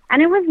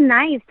 And it was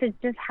nice to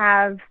just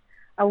have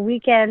a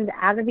weekend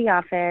out of the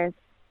office,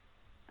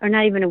 or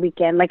not even a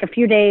weekend, like a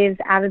few days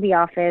out of the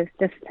office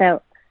just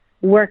to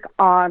work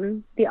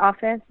on the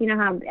office. You know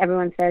how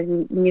everyone says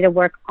you need to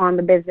work on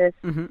the business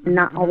and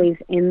not always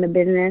in the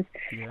business.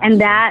 Yeah, and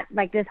that,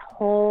 like this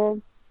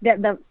whole,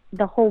 the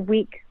whole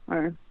week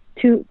or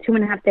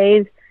 2.5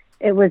 days,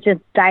 it was just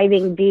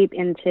diving deep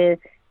into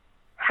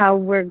how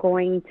we're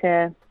going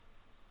to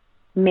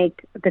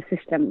make the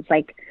systems.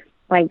 Like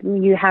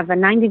you have a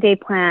 90-day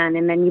plan,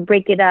 and then you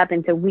break it up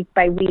into week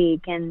by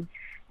week, and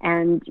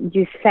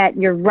you set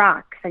your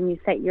rocks, and you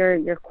set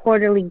your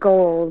quarterly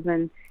goals.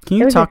 And can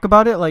you talk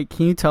about it? Like,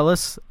 can you tell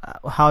us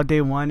how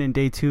day 1 and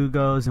day 2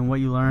 goes and what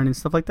you learn and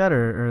stuff like that,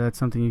 or that's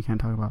something you can't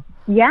talk about?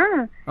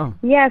 Yeah. Oh.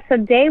 Yeah. So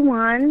day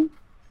one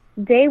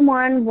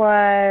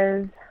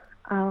was,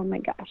 oh my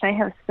gosh, I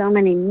have so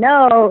many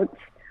notes.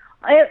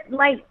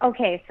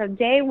 So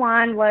day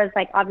 1 was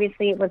like,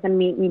 obviously it was a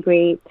meet and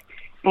greet,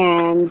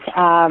 and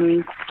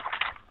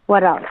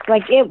what else?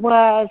 Like, it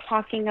was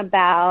talking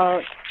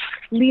about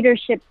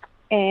leadership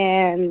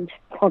and,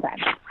 hold on,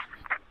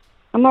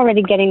 I'm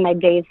already getting my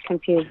days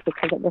confused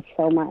because it was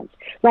so much.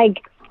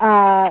 Like,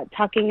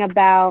 talking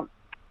about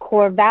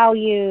core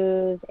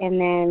values, and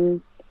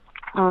then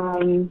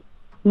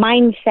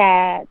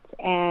mindset,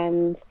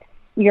 and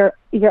your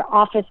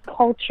office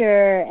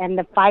culture, and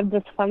the 5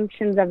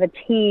 dysfunctions of a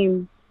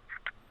team,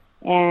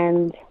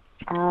 and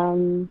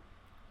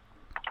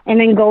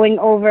then going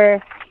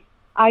over,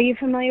 are you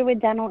familiar with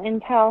Dental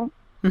Intel?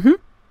 Mm-hmm.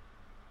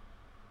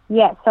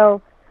 Yeah,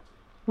 so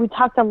we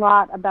talked a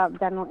lot about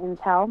Dental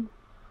Intel.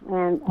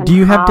 And do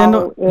you have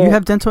dental? You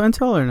have Dental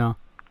Intel or no?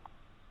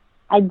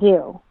 I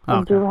do. Okay.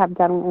 I do have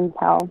Dental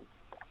Intel.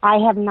 I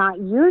have not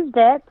used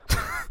it.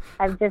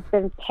 I've just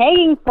been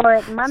paying for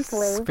it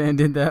monthly.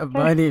 Spending that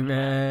money,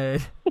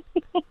 man.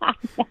 I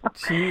know.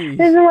 Jeez.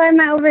 This is why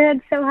my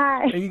overhead's so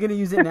high. Are you gonna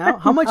use it now?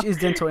 How much is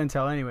Dental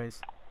Intel,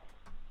 anyways?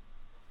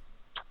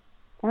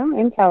 Dental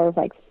Intel is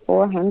like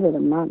 $400 a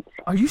month.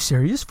 Are you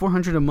serious?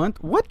 $400 a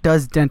month? What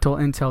does Dental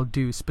Intel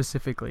do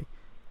specifically?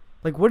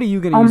 Like, what are you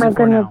gonna use it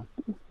for now?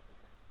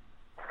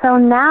 So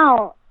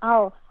now,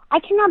 I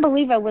cannot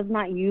believe I was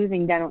not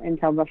using Dental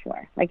Intel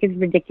before. Like, it's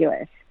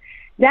ridiculous.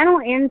 Dental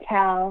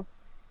Intel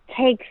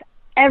takes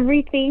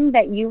everything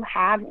that you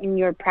have in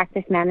your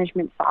practice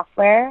management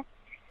software,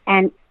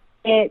 and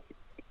it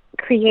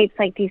creates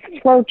like these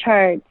flow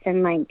charts,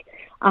 and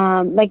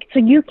so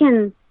you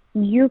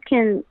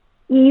can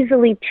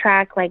easily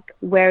track like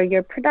where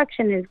your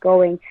production is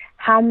going,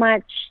 how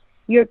much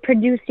you're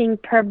producing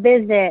per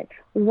visit,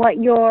 what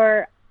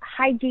your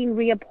hygiene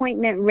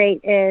reappointment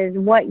rate is,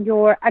 what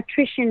your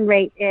attrition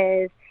rate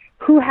is,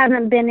 who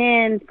hasn't been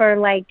in for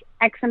like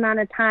X amount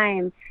of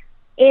time.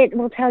 It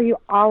will tell you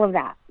all of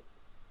that.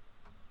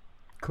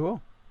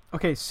 Cool.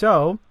 Okay,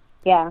 so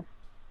yeah.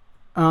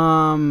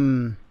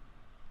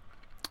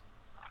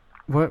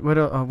 What where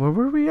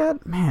were we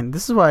at? Man,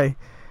 this is why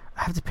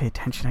I have to pay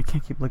attention. I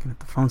can't keep looking at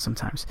the phone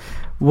sometimes.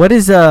 What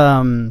is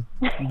the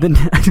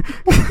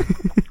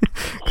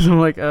because I'm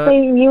like so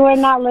you were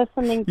not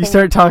listening. You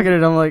start talking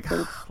and I'm like,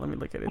 let me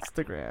look at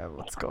Instagram.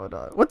 What's going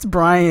on? What's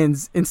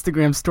Brian's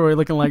Instagram story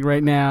looking like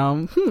right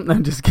now?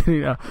 I'm just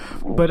kidding.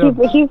 But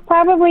he's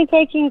probably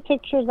taking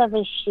pictures of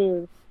his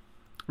shoes.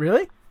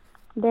 Really?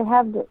 They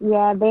have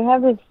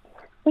this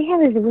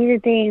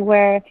weird thing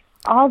where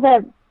all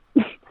the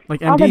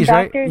like all the MDs,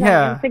 right? doctors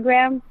Yeah. on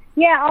Instagram,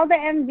 all the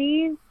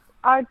MDs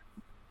are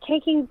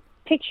taking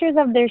pictures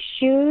of their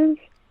shoes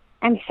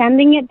and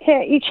sending it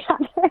to each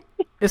other.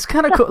 It's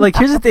kind of cool. Like,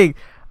 here's the thing.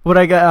 What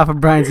I got off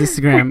of Brian's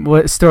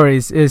Instagram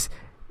stories is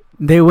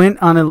they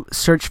went on a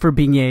search for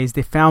beignets.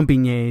 They found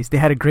beignets. They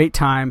had a great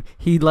time.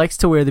 He likes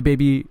to wear the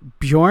baby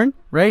Bjorn,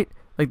 right?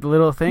 Like the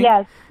little thing?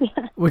 Yes.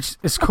 Which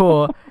is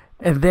cool.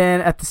 And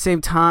then at the same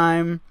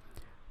time,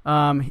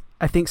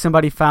 I think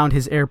somebody found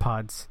his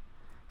AirPods.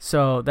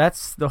 So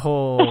that's the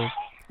whole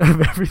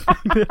of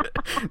everything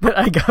that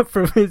I got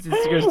from his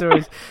Instagram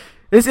stories.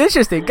 It's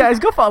interesting. Guys,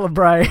 go follow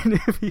Brian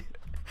if you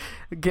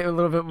get a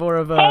little bit more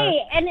of a...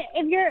 Hey, and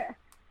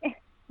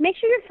make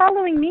sure you're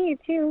following me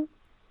too.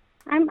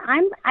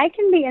 I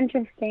can be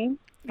interesting.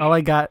 All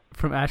I got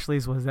from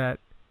Ashley's was that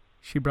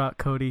she brought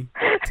Cody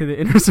to the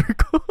inner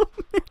circle.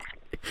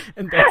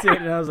 And that's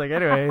it. And I was like,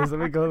 anyways, let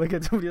me go look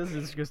at somebody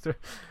else's Instagram story.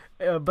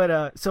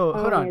 So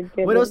hold on.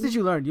 What else did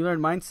you learn? You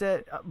learned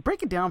mindset.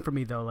 Break it down for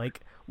me though.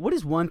 Like, what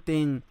is one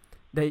thing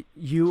that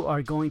you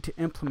are going to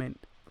implement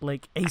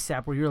like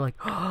ASAP where you're like,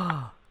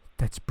 oh,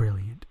 that's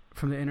brilliant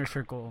from the inner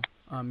circle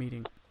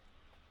meeting?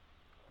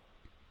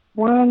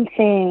 One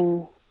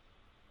thing.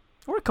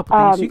 Or a couple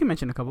things. You can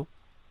mention a couple.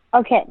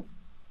 Okay.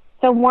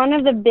 So one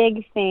of the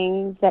big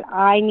things that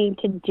I need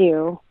to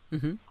do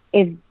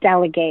is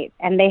delegate.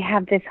 And they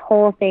have this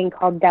whole thing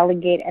called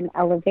delegate and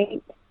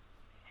elevate.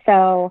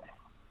 So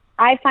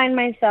I find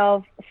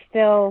myself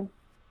still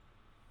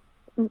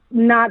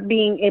not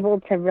being able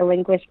to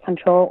relinquish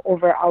control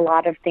over a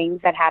lot of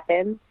things that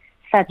happen,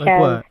 such like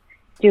as what?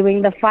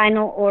 Doing the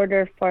final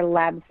order for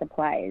lab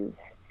supplies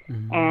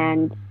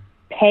and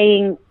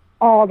paying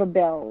all the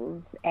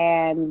bills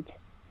and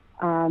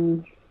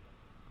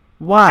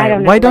Why?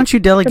 don't know, Why like, don't you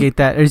delegate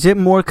that? Is it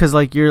more because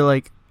like you're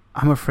like,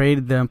 I'm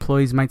afraid the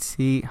employees might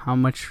see how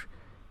much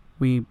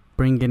we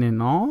bring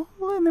in all,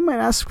 and they might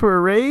ask for a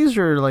raise,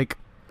 or like,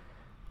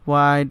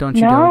 why don't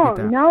you delegate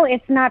that? No,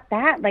 it's not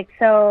that. Like,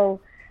 so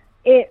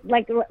it,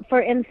 like,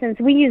 for instance,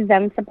 we use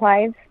Zen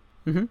Supplies.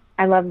 Mm-hmm.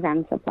 I love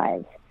Zen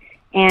Supplies.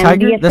 And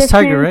Tiger? the That's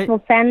Tiger, right?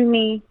 will send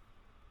me.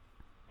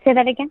 Say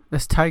that again?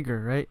 That's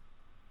Tiger, right?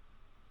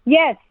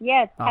 Yes,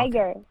 Oh,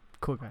 Tiger. okay.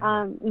 Cool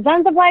guy.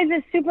 Zen Supplies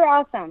is super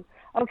awesome.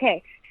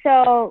 Okay,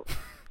 so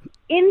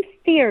in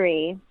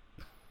theory,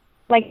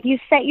 like, you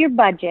set your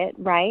budget,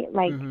 right?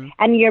 Like,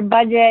 and your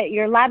budget,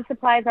 your lab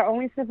supplies are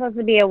only supposed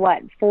to be at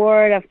what,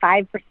 4 to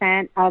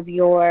 5% of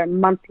your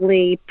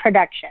monthly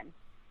production.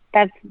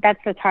 That's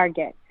the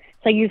target.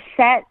 So you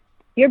set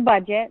your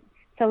budget.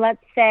 So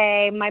let's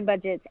say my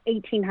budget's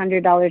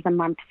 $1,800 a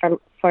month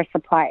for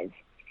supplies,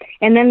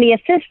 and then the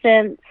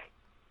assistants,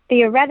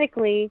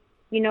 theoretically,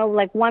 you know,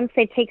 like, once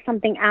they take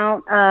something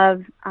out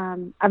of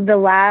the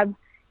lab,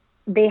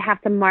 they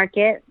have to mark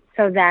it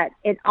so that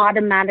it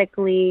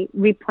automatically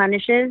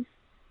replenishes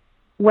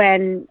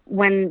when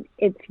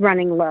it's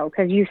running low,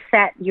 because you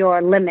set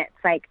your limits.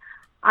 Like,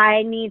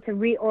 I need to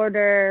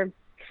reorder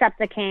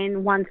Septicane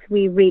once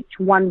we reach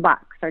 $1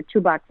 or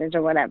 $2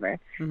 or whatever.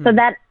 So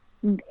that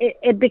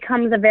it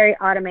becomes a very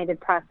automated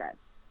process.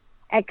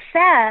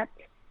 Except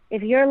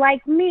if you're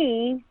like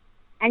me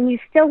and you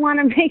still want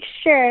to make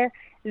sure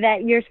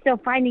that you're still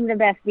finding the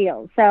best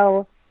deals.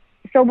 So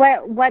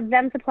what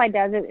Zen Supply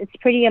does, it's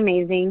pretty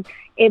amazing.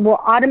 It will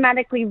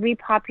automatically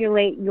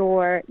repopulate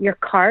your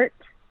cart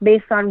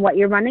based on what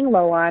you're running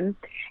low on,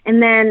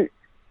 and then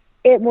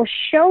it will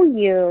show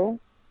you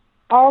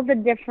all the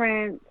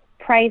different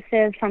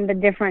prices from the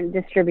different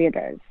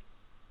distributors.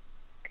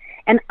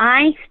 And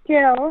I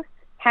still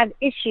have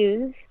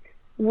issues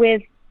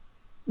with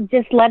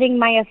just letting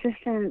my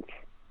assistants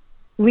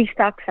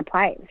restock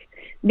supplies,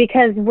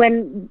 because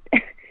when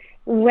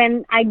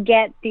I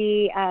get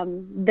the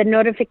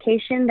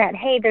notification that,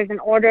 hey, there's an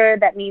order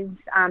that needs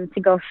to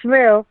go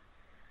through,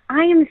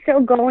 I am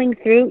still going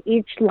through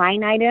each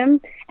line item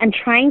and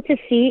trying to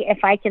see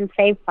if I can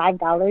save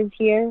 $5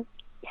 here,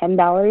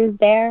 $10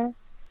 there.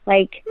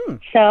 Like,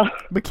 so.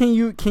 But can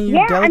you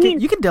Yeah, delegate? I mean,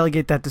 you can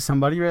delegate that to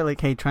somebody, right? Like,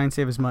 hey, try and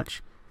save as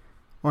much.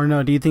 Or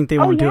no? Do you think they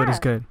won't do it as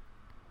good?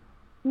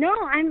 No,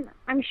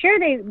 I'm sure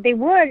they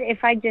would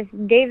if I just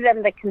gave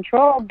them the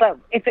control. But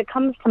if it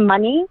comes to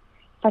money,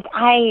 like,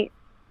 I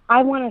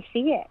want to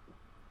see it.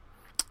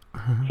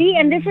 See,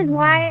 and this is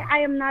why I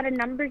am not a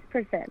numbers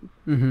person,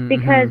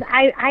 because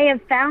I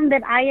have found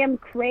that I am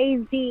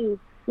crazy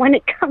when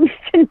it comes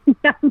to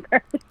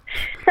numbers.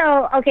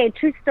 So, okay,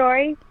 true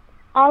story.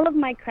 All of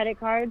my credit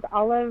cards,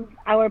 all of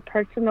our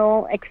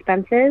personal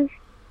expenses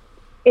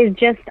is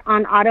just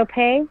on auto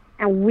pay,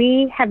 and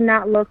we have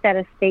not looked at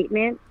a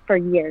statement for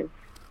years.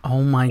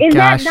 Oh my Is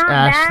gosh, that not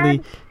Ashley.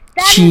 bad?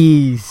 That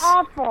Jeez. is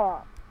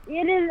awful.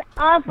 It is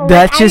awful.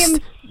 That Like, just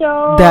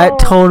that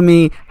told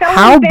me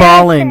how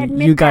ballin'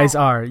 you guys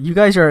are. You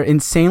guys are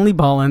insanely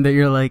ballin' that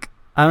you're like,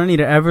 I don't need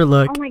to ever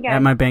look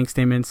at my bank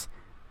statements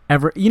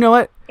ever. You know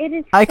what? It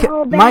is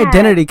so bad. My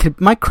identity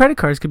my credit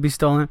cards could be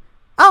stolen.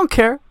 I don't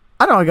care.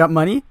 I know I got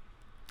money.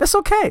 That's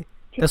okay.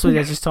 That's what you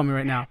guys just told me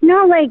right now.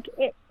 No, like,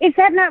 is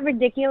that not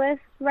ridiculous,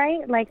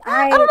 right? Like,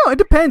 I don't know. It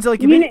depends.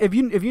 Like,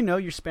 if you know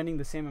you're spending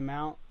the same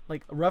amount,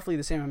 like roughly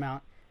the same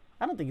amount,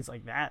 I don't think it's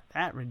like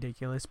that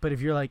ridiculous. But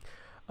if you're like,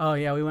 oh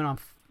yeah, we went on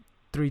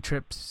 3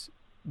 trips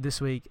this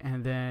week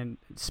and then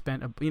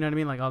spent you know what I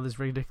mean, like all this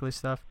ridiculous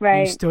stuff, right?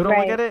 And you still don't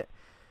look at it.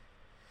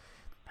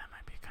 That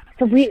might be kind of.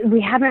 So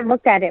we haven't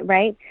looked at it,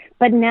 right?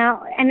 But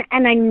now, and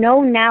I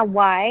know now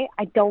why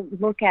I don't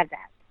look at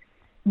that.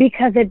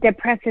 Because it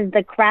depresses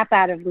the crap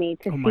out of me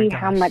to see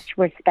how much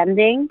we're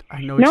spending.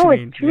 I know what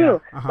you mean. It's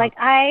true. Yeah. Like,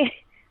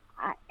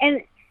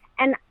 and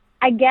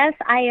I guess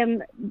I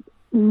am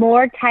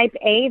more type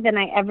A than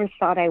I ever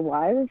thought I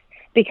was,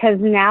 because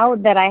now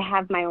that I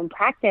have my own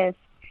practice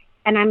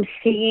and I'm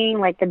seeing,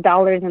 like, the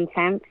dollars and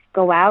cents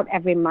go out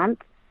every month,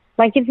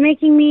 like, it's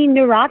making me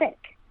neurotic.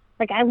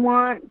 Like, I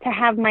want to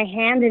have my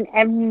hand in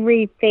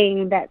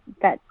everything that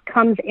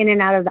comes in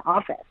and out of the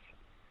office.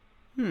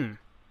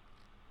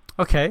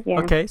 Okay. Yeah.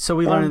 Okay. So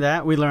we learned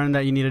that. We learned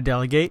that you need to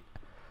delegate.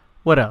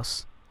 What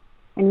else?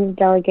 I need to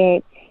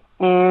delegate,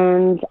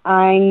 and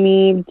I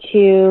need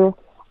to.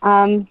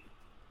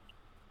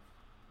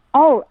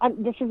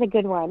 This is a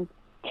good one.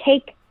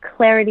 Take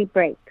clarity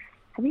breaks.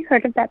 Have you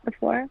heard of that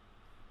before?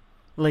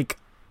 Like.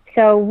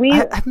 So we.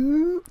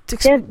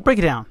 Break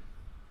it down.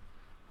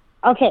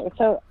 Okay.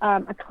 So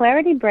a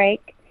clarity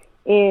break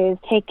is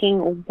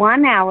taking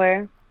 1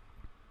 hour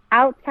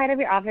outside of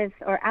your office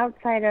or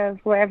outside of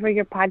wherever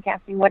you're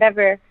podcasting,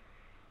 whatever,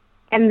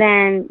 and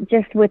then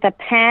just with a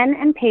pen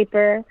and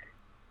paper,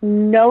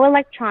 no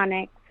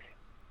electronics,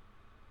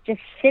 just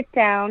sit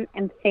down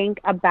and think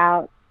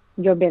about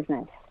your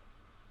business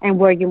and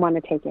where you want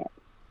to take it.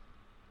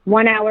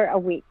 1 hour a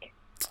week.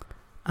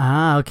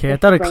 Ah, okay. I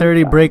thought a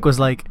clarity break was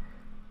like,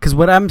 because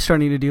what I'm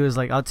starting to do is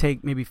like, I'll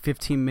take maybe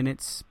 15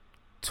 minutes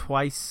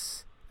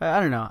twice. I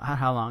don't know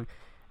how long.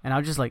 and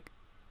I'll just like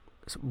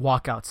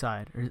walk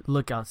outside or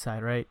look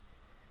outside, right?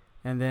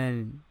 And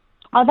then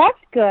Oh, that's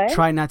good.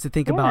 try not to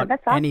think Yeah, about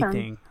that's awesome.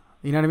 anything.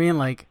 You know what I mean?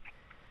 Like,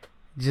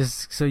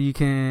 just so you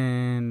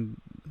can.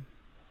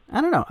 I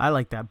don't know. I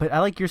like that, but I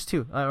like yours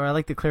too. Or I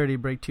like the clarity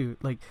break too.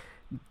 Like,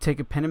 take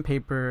a pen and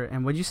paper,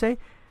 and what'd you say?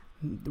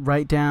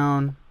 Write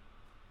down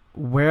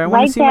where I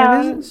want to see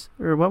my business,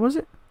 or what was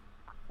it?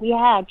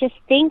 Yeah, just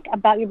think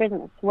about your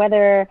business,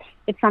 whether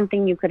it's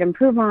something you could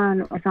improve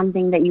on or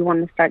something that you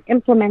want to start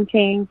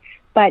implementing.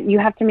 But you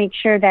have to make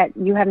sure that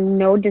you have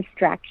no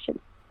distractions.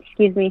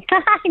 Excuse me,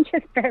 I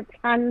just burped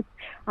on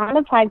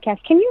the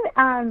podcast. Can you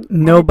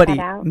Nobody, edit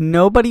that out?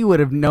 nobody would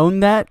have known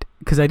that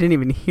because I didn't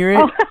even hear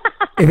it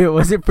if it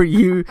wasn't for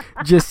you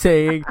just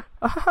saying,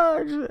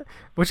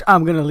 which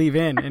I'm gonna leave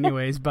in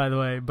anyways. By the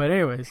way, but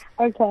anyways,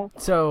 Okay.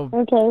 so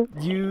Okay.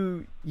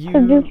 you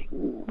So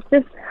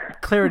just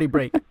clarity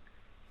break.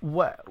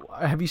 What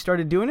have you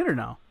started doing it or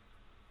no?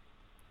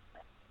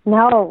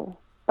 no,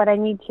 but I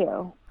need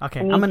to. Okay,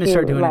 I I'm need gonna to,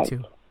 start doing like- it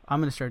too. I'm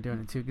gonna start doing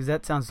it too because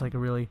that sounds like a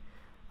really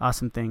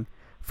awesome thing.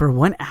 For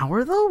 1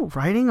 hour though,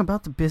 writing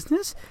about the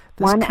business.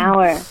 That's 1 kinda-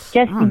 hour. Just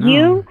I don't know.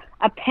 you,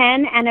 a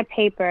pen and a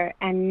paper,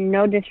 and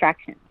no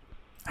distractions.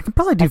 I can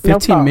probably do Like, no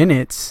 15 phone.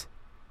 minutes.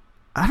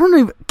 I don't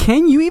know.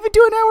 Can you even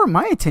do an hour?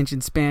 My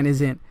attention span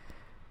isn't.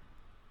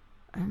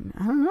 I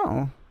don't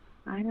know.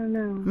 I don't know.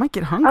 I might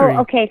get hungry.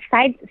 Oh, okay.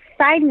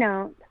 Side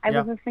note. I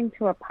Yeah. was listening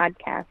to a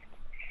podcast,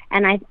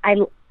 and I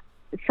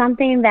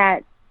something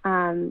that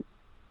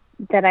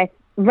I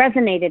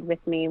resonated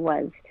with me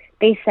was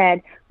they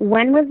said,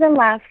 "When was the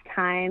last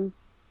time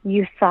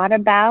you thought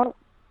about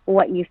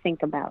what you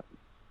think about?"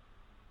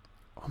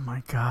 Oh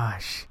my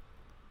gosh.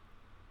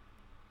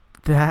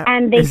 That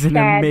And they is an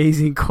said-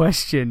 amazing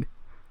question.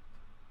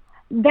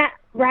 That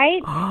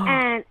right?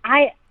 And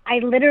I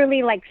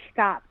literally like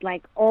stopped,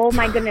 like, oh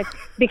my goodness,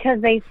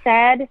 because they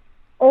said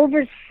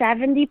over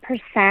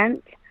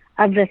 70%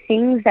 of the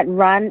things that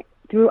run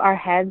through our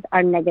heads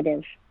are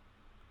negative.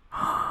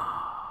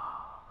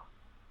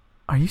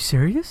 Are you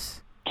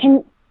serious?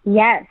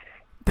 Yes.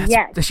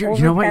 That's you know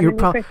over what? You're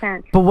probably.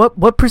 70%. But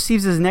what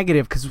perceives as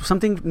negative? Because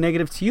something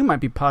negative to you might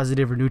be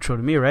positive or neutral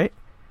to me, right?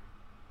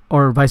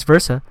 Or vice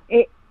versa.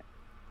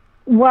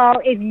 Well,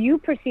 if you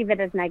perceive it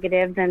as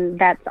negative, then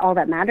that's all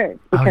that matters,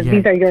 Oh, because yeah,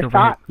 these are your you're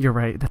thoughts. Right. You're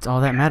right. That's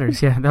all that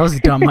matters. Yeah, that was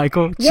dumb,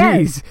 Michael.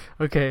 Yes. Jeez.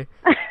 Okay.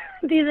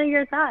 These are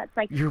your thoughts.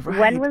 Like, You're right.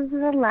 when was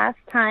the last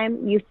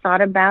time you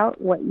thought about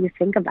what you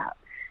think about?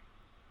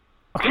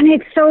 And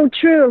it's so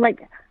true. Like,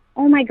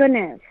 oh my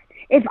goodness.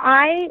 If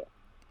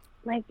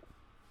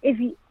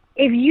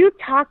you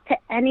talk to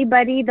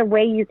anybody the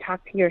way you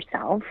talk to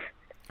yourself,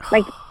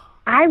 like,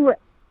 I would,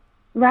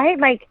 right?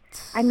 Like,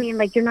 I mean,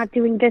 like, you're not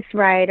doing this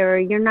right, or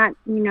you're not,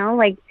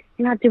 like,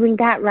 you're not doing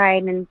that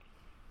right. And,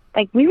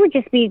 like, we would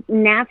just be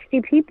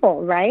nasty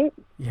people, right?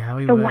 Yeah,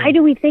 we So would. why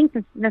do we think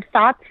the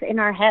thoughts in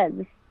our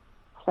heads?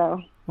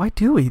 So Why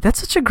do we? That's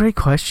such a great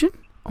question.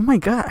 Oh my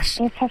gosh.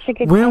 it's such a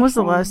good When was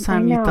the question. last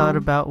time I you thought know.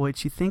 about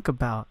what you think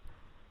about?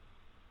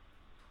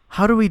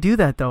 How do we do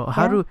that though?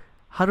 How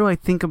do I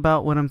think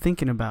about what I'm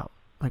thinking about?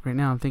 Like right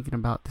now I'm thinking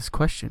about this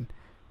question.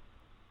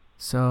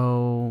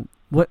 So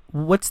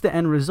what's the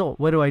end result?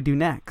 What do I do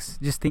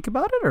next? Just think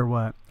about it or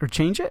what? Or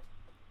change it?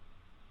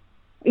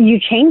 You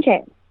change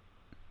it.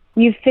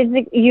 You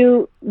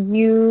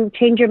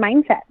change your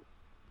mindset.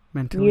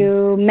 Mentally.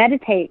 You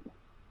meditate.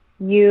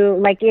 You,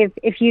 like,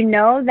 if you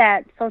know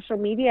that social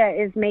media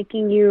is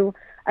making you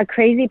a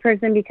crazy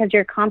person because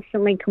you're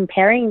constantly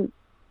comparing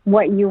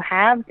what you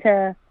have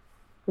to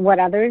what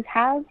others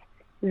have,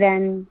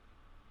 then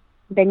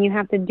you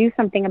have to do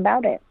something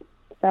about it.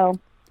 So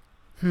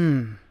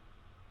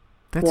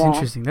That's Yeah.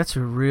 interesting. That's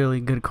a really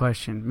good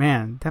question.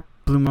 Man, that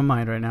blew my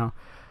mind right now.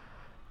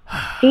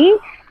 see,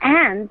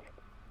 and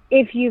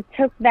if you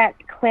took that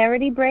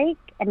clarity break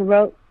and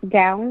wrote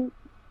down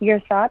your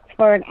thoughts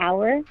for an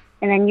hour,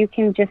 and then you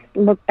can just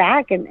look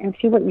back and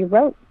see what you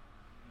wrote.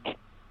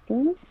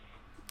 See?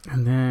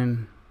 And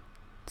then,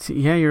 see,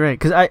 yeah, you're right.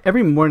 Because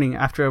every morning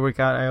after I work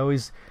out, I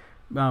always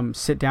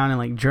sit down and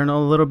like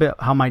journal a little bit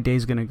how my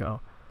day's gonna go.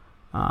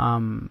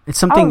 It's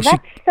something. Oh,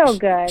 that's so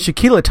good.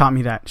 Shaquila taught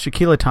me that.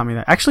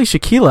 Actually,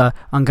 Shaquila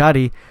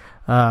Angadi,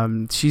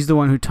 she's the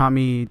one who taught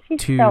me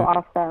She's to so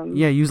awesome.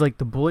 use like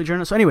the bullet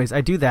journal. So, anyways,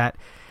 I do that,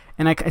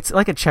 and it's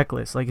like a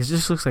checklist. Like it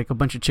just looks like a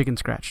bunch of chicken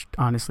scratch,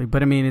 honestly.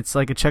 But I mean, it's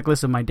like a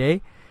checklist of my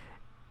day,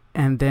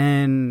 and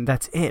then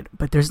that's it.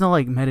 But there's no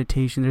like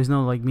meditation. There's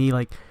no like me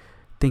like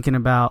thinking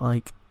about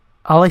like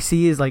all I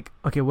see is like,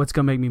 okay, what's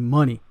gonna make me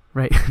money,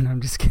 right? No,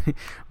 I'm just kidding.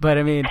 But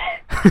I mean,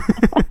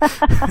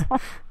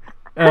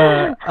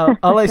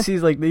 all I see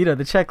is like the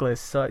checklist.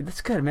 So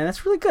that's good, man.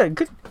 That's really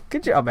good.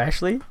 Good job,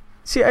 Ashley.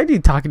 See, I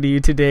need talking to you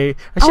today.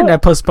 I shouldn't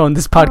have postponed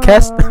this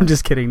podcast. I'm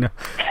just kidding. No,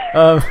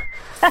 no,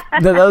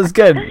 that was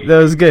good. That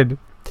was good.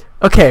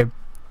 Okay,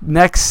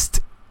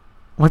 next.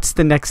 What's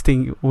the next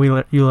thing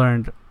you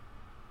learned?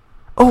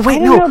 Oh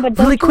wait, I don't no, know, but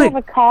really don't quick. you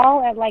have a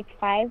call at like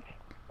 5?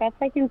 That's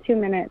like in 2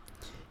 minutes.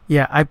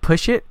 Yeah, I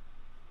push it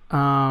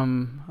a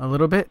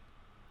little bit.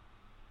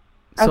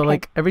 So Okay.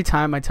 like every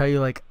time I tell you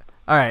like,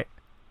 all right,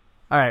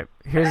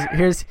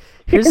 here's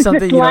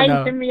something you Lying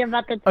don't to know. me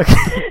about the.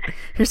 Okay,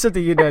 here's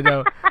something you don't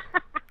know.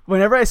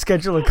 Whenever I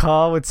schedule a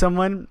call with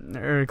someone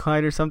or a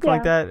client or something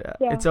like that,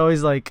 yeah. it's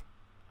always like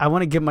I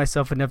want to give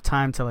myself enough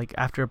time to like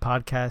after a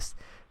podcast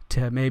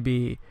to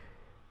maybe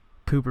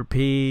poop or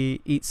pee,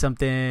 eat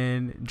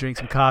something, drink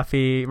some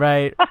coffee,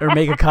 right? Or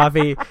make a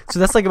coffee. So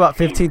that's like about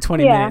 15,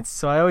 20 Yeah. minutes.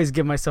 So I always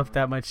give myself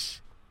that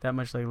much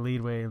like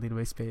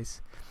leadway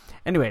space.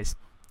 Anyways,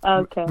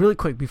 Okay. really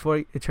quick before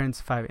it turns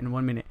 5 in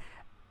 1 minute.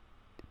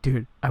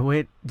 Dude,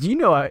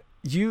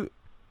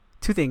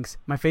 two things.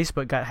 My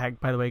Facebook got hacked,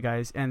 by the way,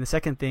 guys. And the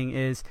second thing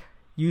is,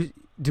 did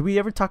we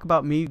ever talk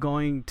about me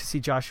going to see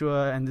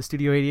Joshua and the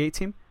Studio 88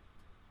 team?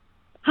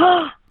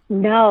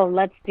 No,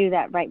 let's do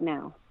that right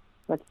now.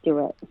 Let's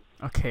do it.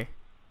 Okay.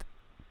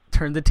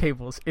 Turn the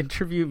tables.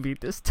 Interview me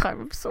this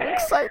time. I'm so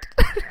excited.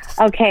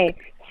 Okay.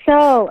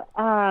 So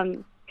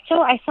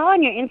I saw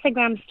on your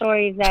Instagram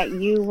stories that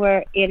you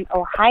were in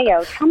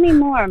Ohio. Tell me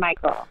more,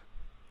 Michael.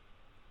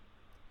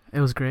 It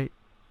was great.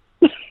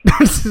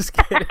 I'm just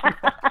kidding.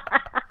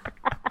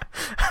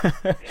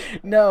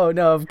 No,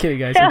 I'm kidding,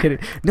 guys. I'm kidding.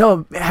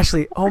 No,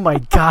 Ashley, oh my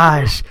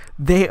gosh.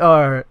 They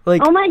are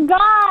like, Oh my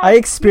God! I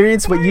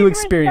experienced what you Were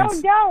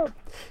experienced. So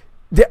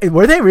dope.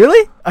 Were they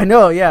really? I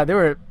know, yeah, they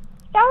were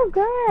So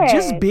good.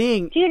 just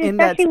being Dude, in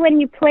that. especially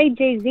when you play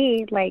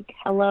Jay-Z, like,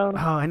 hello. Oh,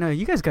 I know.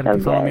 You guys got to So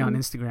be following me good. on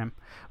Instagram.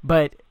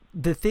 But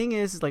the thing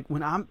is, like,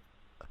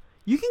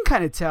 you can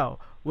kind of tell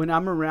when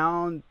I'm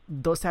around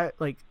those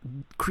like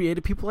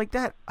creative people like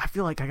that. I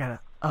feel like I gotta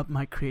up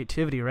my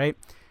creativity, right?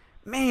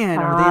 Man,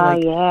 are they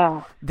like?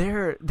 Yeah.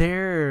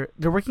 They're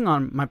working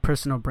on my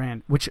personal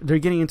brand, which they're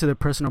getting into the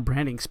personal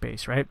branding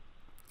space, right?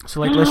 So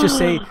like, let's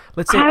say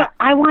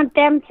I want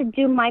them to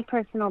do my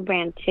personal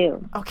brand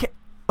too. okay.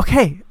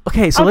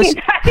 So let's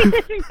sorry,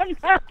 this is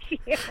about you.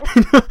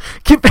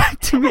 get back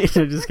to me.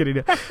 I'm just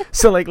kidding.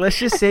 So like, let's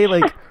just say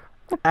like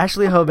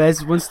Ashley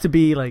Hovez wants to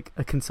be like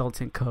a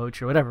consultant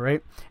coach or whatever,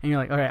 right? And you're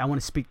like, all right, I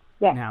want to speak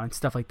now and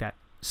stuff like that.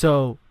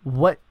 So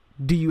what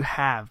do you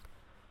have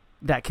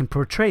that can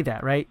portray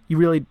that, right? You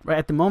really, right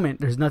at the moment,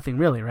 there's nothing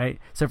really, right?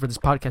 Except for this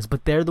podcast,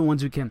 but they're the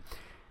ones who can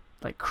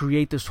like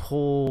create this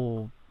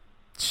whole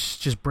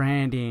just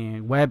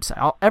branding,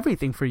 website,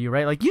 everything for you,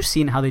 right? Like you've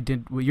seen how they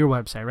did with your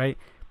website, right?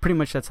 Pretty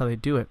much that's how they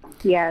do it.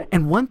 Yes.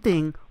 And one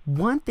thing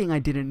I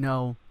didn't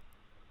know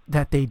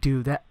that they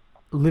do that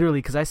literally,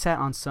 because I sat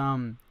on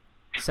some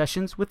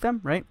sessions with them,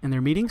 right, in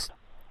their meetings.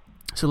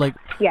 So like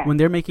when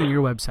they're making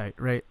your website,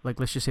 right, like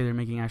let's just say they're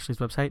making Ashley's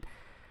website,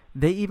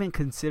 they even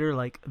consider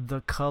like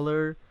the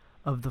color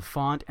of the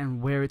font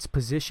and where it's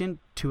positioned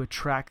to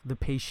attract the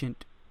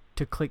patient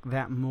to click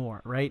that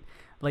more, right?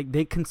 Like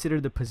they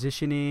consider the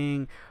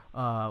positioning,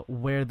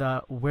 where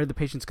the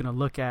patient's going to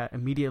look at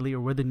immediately, or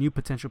where the new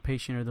potential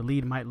patient or the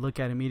lead might look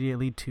at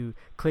immediately to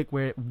click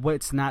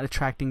what's not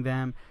attracting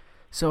them.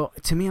 So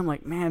to me, I'm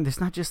like, man, there's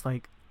not just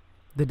like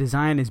the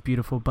design is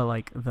beautiful, but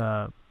like you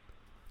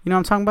know what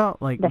I'm talking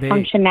about? Like the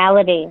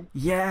functionality.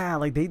 Yeah,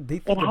 like they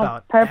think has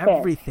about purpose.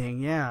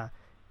 everything. Yeah.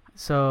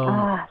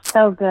 So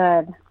so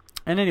good.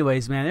 And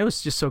anyways, man, it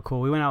was just so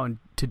cool. We went out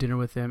to dinner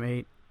with them,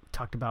 ate,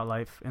 talked about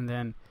life, and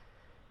then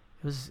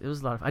it was a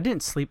lot of. I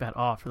didn't sleep at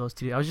all for those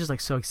 2 days. I was just like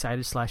so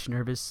excited /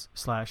 nervous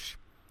 /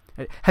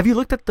 Have you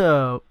looked at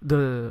the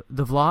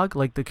vlog,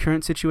 like the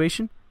current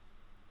situation?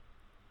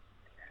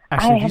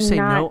 Actually, if you say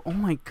no, oh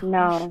my gosh.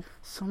 No.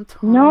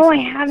 Sometimes. No, I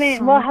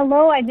haven't. Well,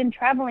 hello, I've been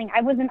traveling.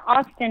 I was in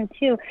Austin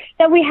too,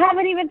 that we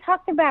haven't even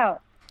talked about.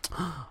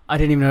 I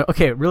didn't even know.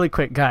 Okay, really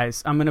quick,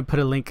 guys. I'm going to put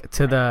a link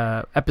to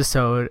the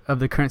episode of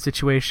the current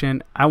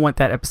situation. I want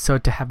that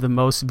episode to have the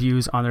most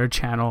views on their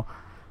channel.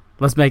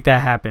 Let's make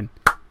that happen.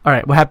 All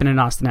right, what happened in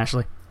Austin,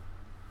 Ashley?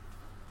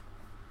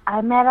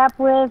 I met up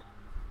with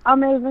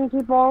amazing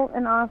people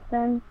in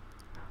Austin.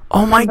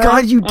 Oh my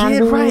God, you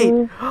did,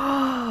 right?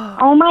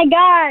 Oh my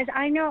gosh,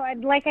 I know.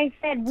 Like I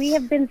said, we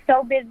have been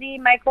so busy,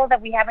 Michael,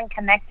 that we haven't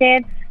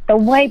connected. The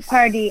White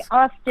Party,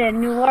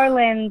 Austin, New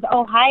Orleans,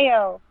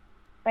 Ohio.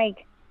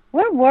 Like,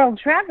 we're world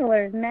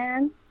travelers,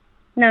 man.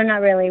 No,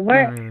 not really.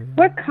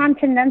 We're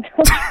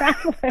continental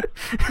travelers.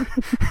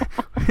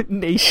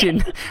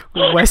 Nation,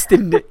 west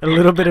and a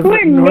little bit of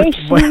we're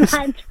northwest.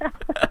 Nationwide.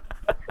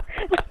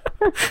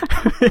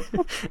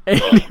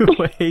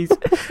 Anyways,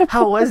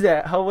 how was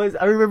that?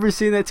 I remember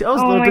seeing that too. I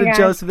was a little bit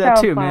jealous of that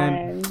too, fun.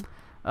 Man.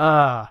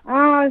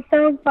 Oh,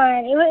 so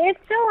fun. It's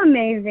so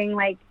amazing,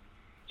 like,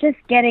 just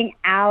getting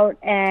out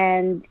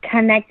and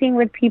connecting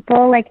with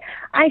people. Like,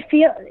 I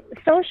feel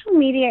social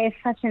media is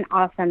such an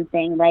awesome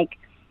thing. Like,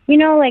 you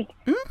know, like,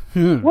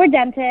 we're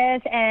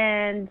dentists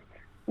and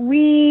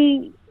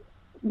we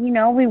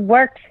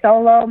worked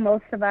solo,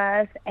 most of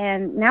us,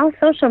 and now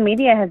social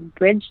media has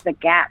bridged the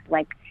gap.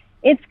 Like,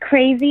 it's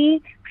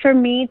crazy for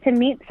me to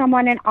meet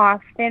someone in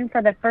Austin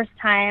for the first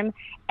time,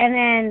 and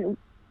then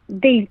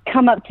they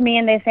come up to me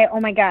and they say,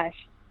 "Oh my gosh,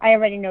 I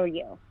already know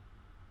you."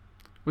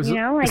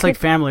 It's like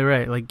family,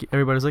 right? Like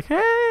everybody's like, "Hey."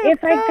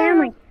 It's like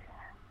family.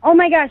 Oh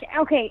my gosh.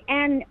 Okay,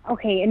 in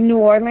New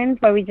Orleans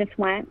where we just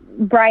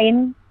went,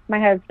 Brian my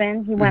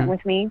husband. He went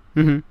with me.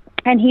 Mm-hmm.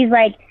 And he's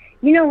like,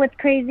 you know what's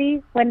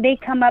crazy? When they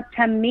come up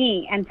to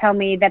me and tell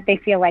me that they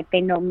feel like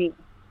they know me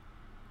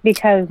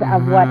because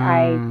of what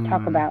I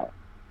talk about.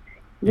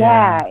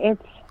 Yeah,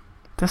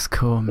 that's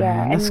cool,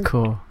 man. That's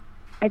cool.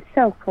 It's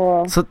so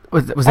cool. So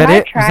was that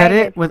it? Was that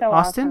it with so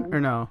Austin awesome. or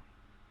no?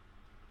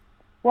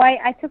 Well,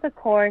 I took a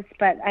course,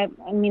 but I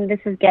mean, this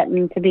is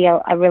getting to be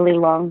a really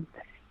long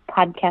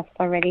podcast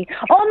already.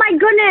 Oh my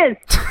goodness!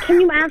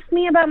 Can you ask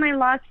me about my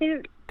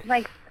lawsuit?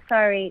 Like,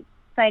 sorry,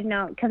 side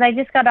note, because I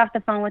just got off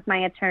the phone with my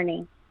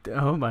attorney.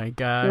 Oh my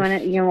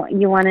gosh! You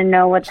want to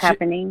know what's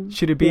happening?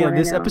 Should it be on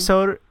this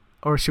episode,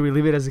 or should we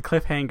leave it as a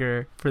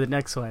cliffhanger for the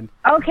next one?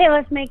 Okay,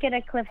 let's make it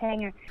a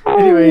cliffhanger.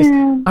 Anyways,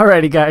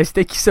 alrighty, guys,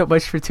 thank you so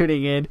much for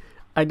tuning in.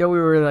 I know we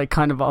were like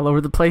kind of all over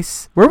the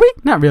place. Were we?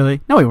 Not really.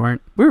 No, we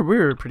weren't. We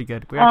were pretty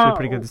good. We were actually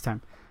pretty good this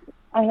time.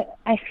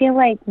 I feel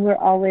like we're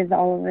always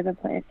all over the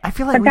place. I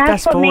feel like we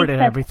fast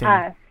forwarded everything.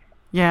 Us.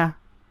 Yeah,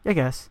 I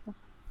guess.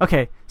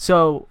 Okay,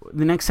 so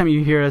the next time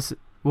you hear us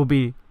will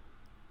be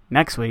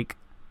next week.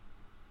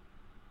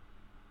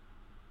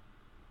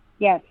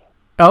 Yes.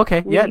 Oh,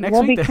 okay. Yeah, next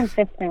we'll week. We'll be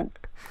consistent.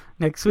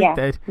 Next week,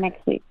 then.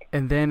 Next week.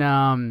 And then,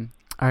 all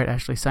right,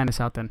 Ashley, sign us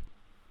out then.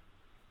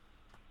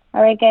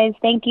 All right, guys.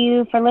 Thank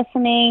you for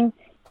listening.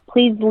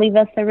 Please leave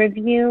us a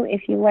review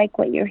if you like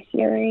what you're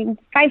hearing.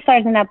 5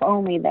 stars and up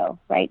only, though,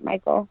 right,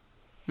 Michael?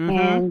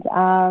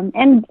 Mm-hmm.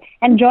 And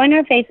join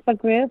our Facebook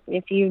group.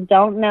 If you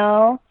don't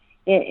know,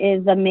 it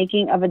is the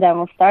making of a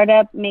demo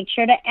startup. Make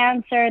sure to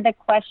answer the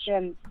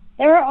question.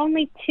 There are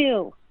only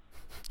 2.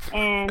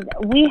 And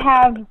we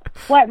have,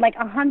 like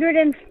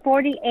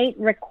 148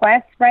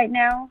 requests right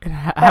now. And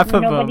half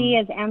of nobody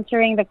them is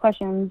answering the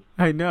questions.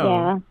 I know.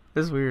 Yeah.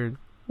 That's weird.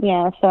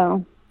 Yeah,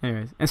 so.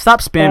 Anyways, and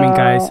stop spamming,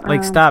 guys.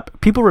 Like, stop.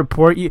 People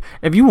report you.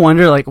 If you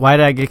wonder, like, why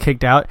did I get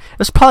kicked out?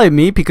 It's probably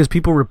me because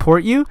people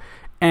report you.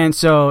 And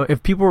so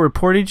if people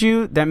reported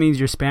you, that means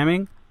you're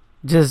spamming.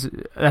 That's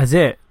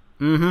it.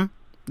 Mm-hmm.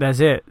 That's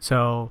it.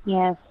 So.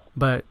 Yes.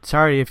 But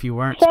sorry if you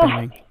weren't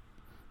spamming.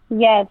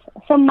 Yes.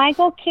 So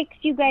Michael kicks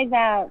you guys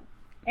out,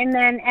 and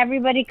then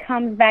everybody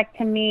comes back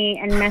to me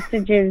and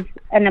messages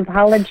an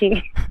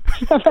apology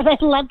so that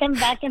I let them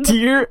back in.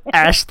 Dear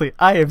Ashley,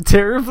 I am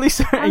terribly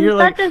sorry.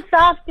 I'm such a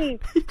softie.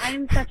 I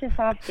am such a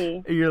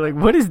softie. You're like,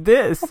 what is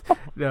this?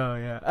 No,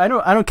 yeah. I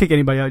don't kick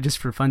anybody out just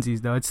for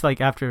funsies, though. It's like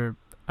after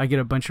I get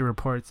a bunch of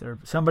reports or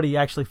somebody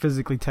actually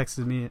physically texts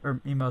me or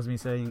emails me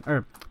saying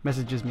or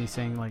messages me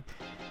saying like,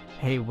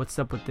 hey, what's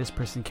up with this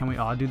person? Can we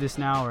all do this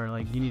now? Or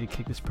like, you need to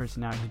kick this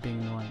person out. He's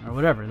being annoying or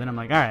whatever. Then I'm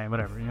like, all right,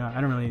 whatever. You know,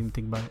 I don't really even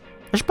think about it.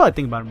 I should probably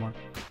think about it more.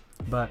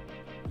 But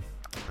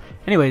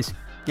anyways,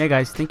 yeah,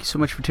 guys, thank you so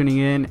much for tuning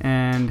in,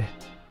 and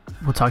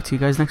we'll talk to you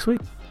guys next week.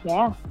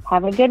 Yeah,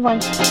 have a good one.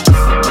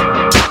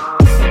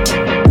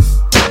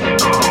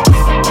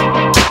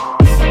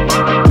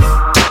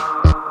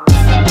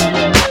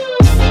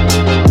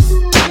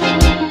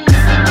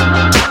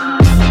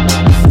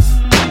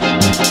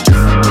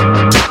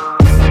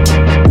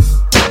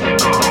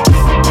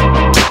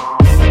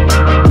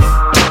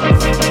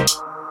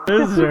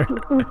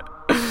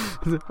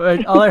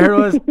 All I heard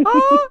was,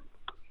 oh,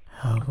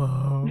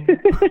 hello.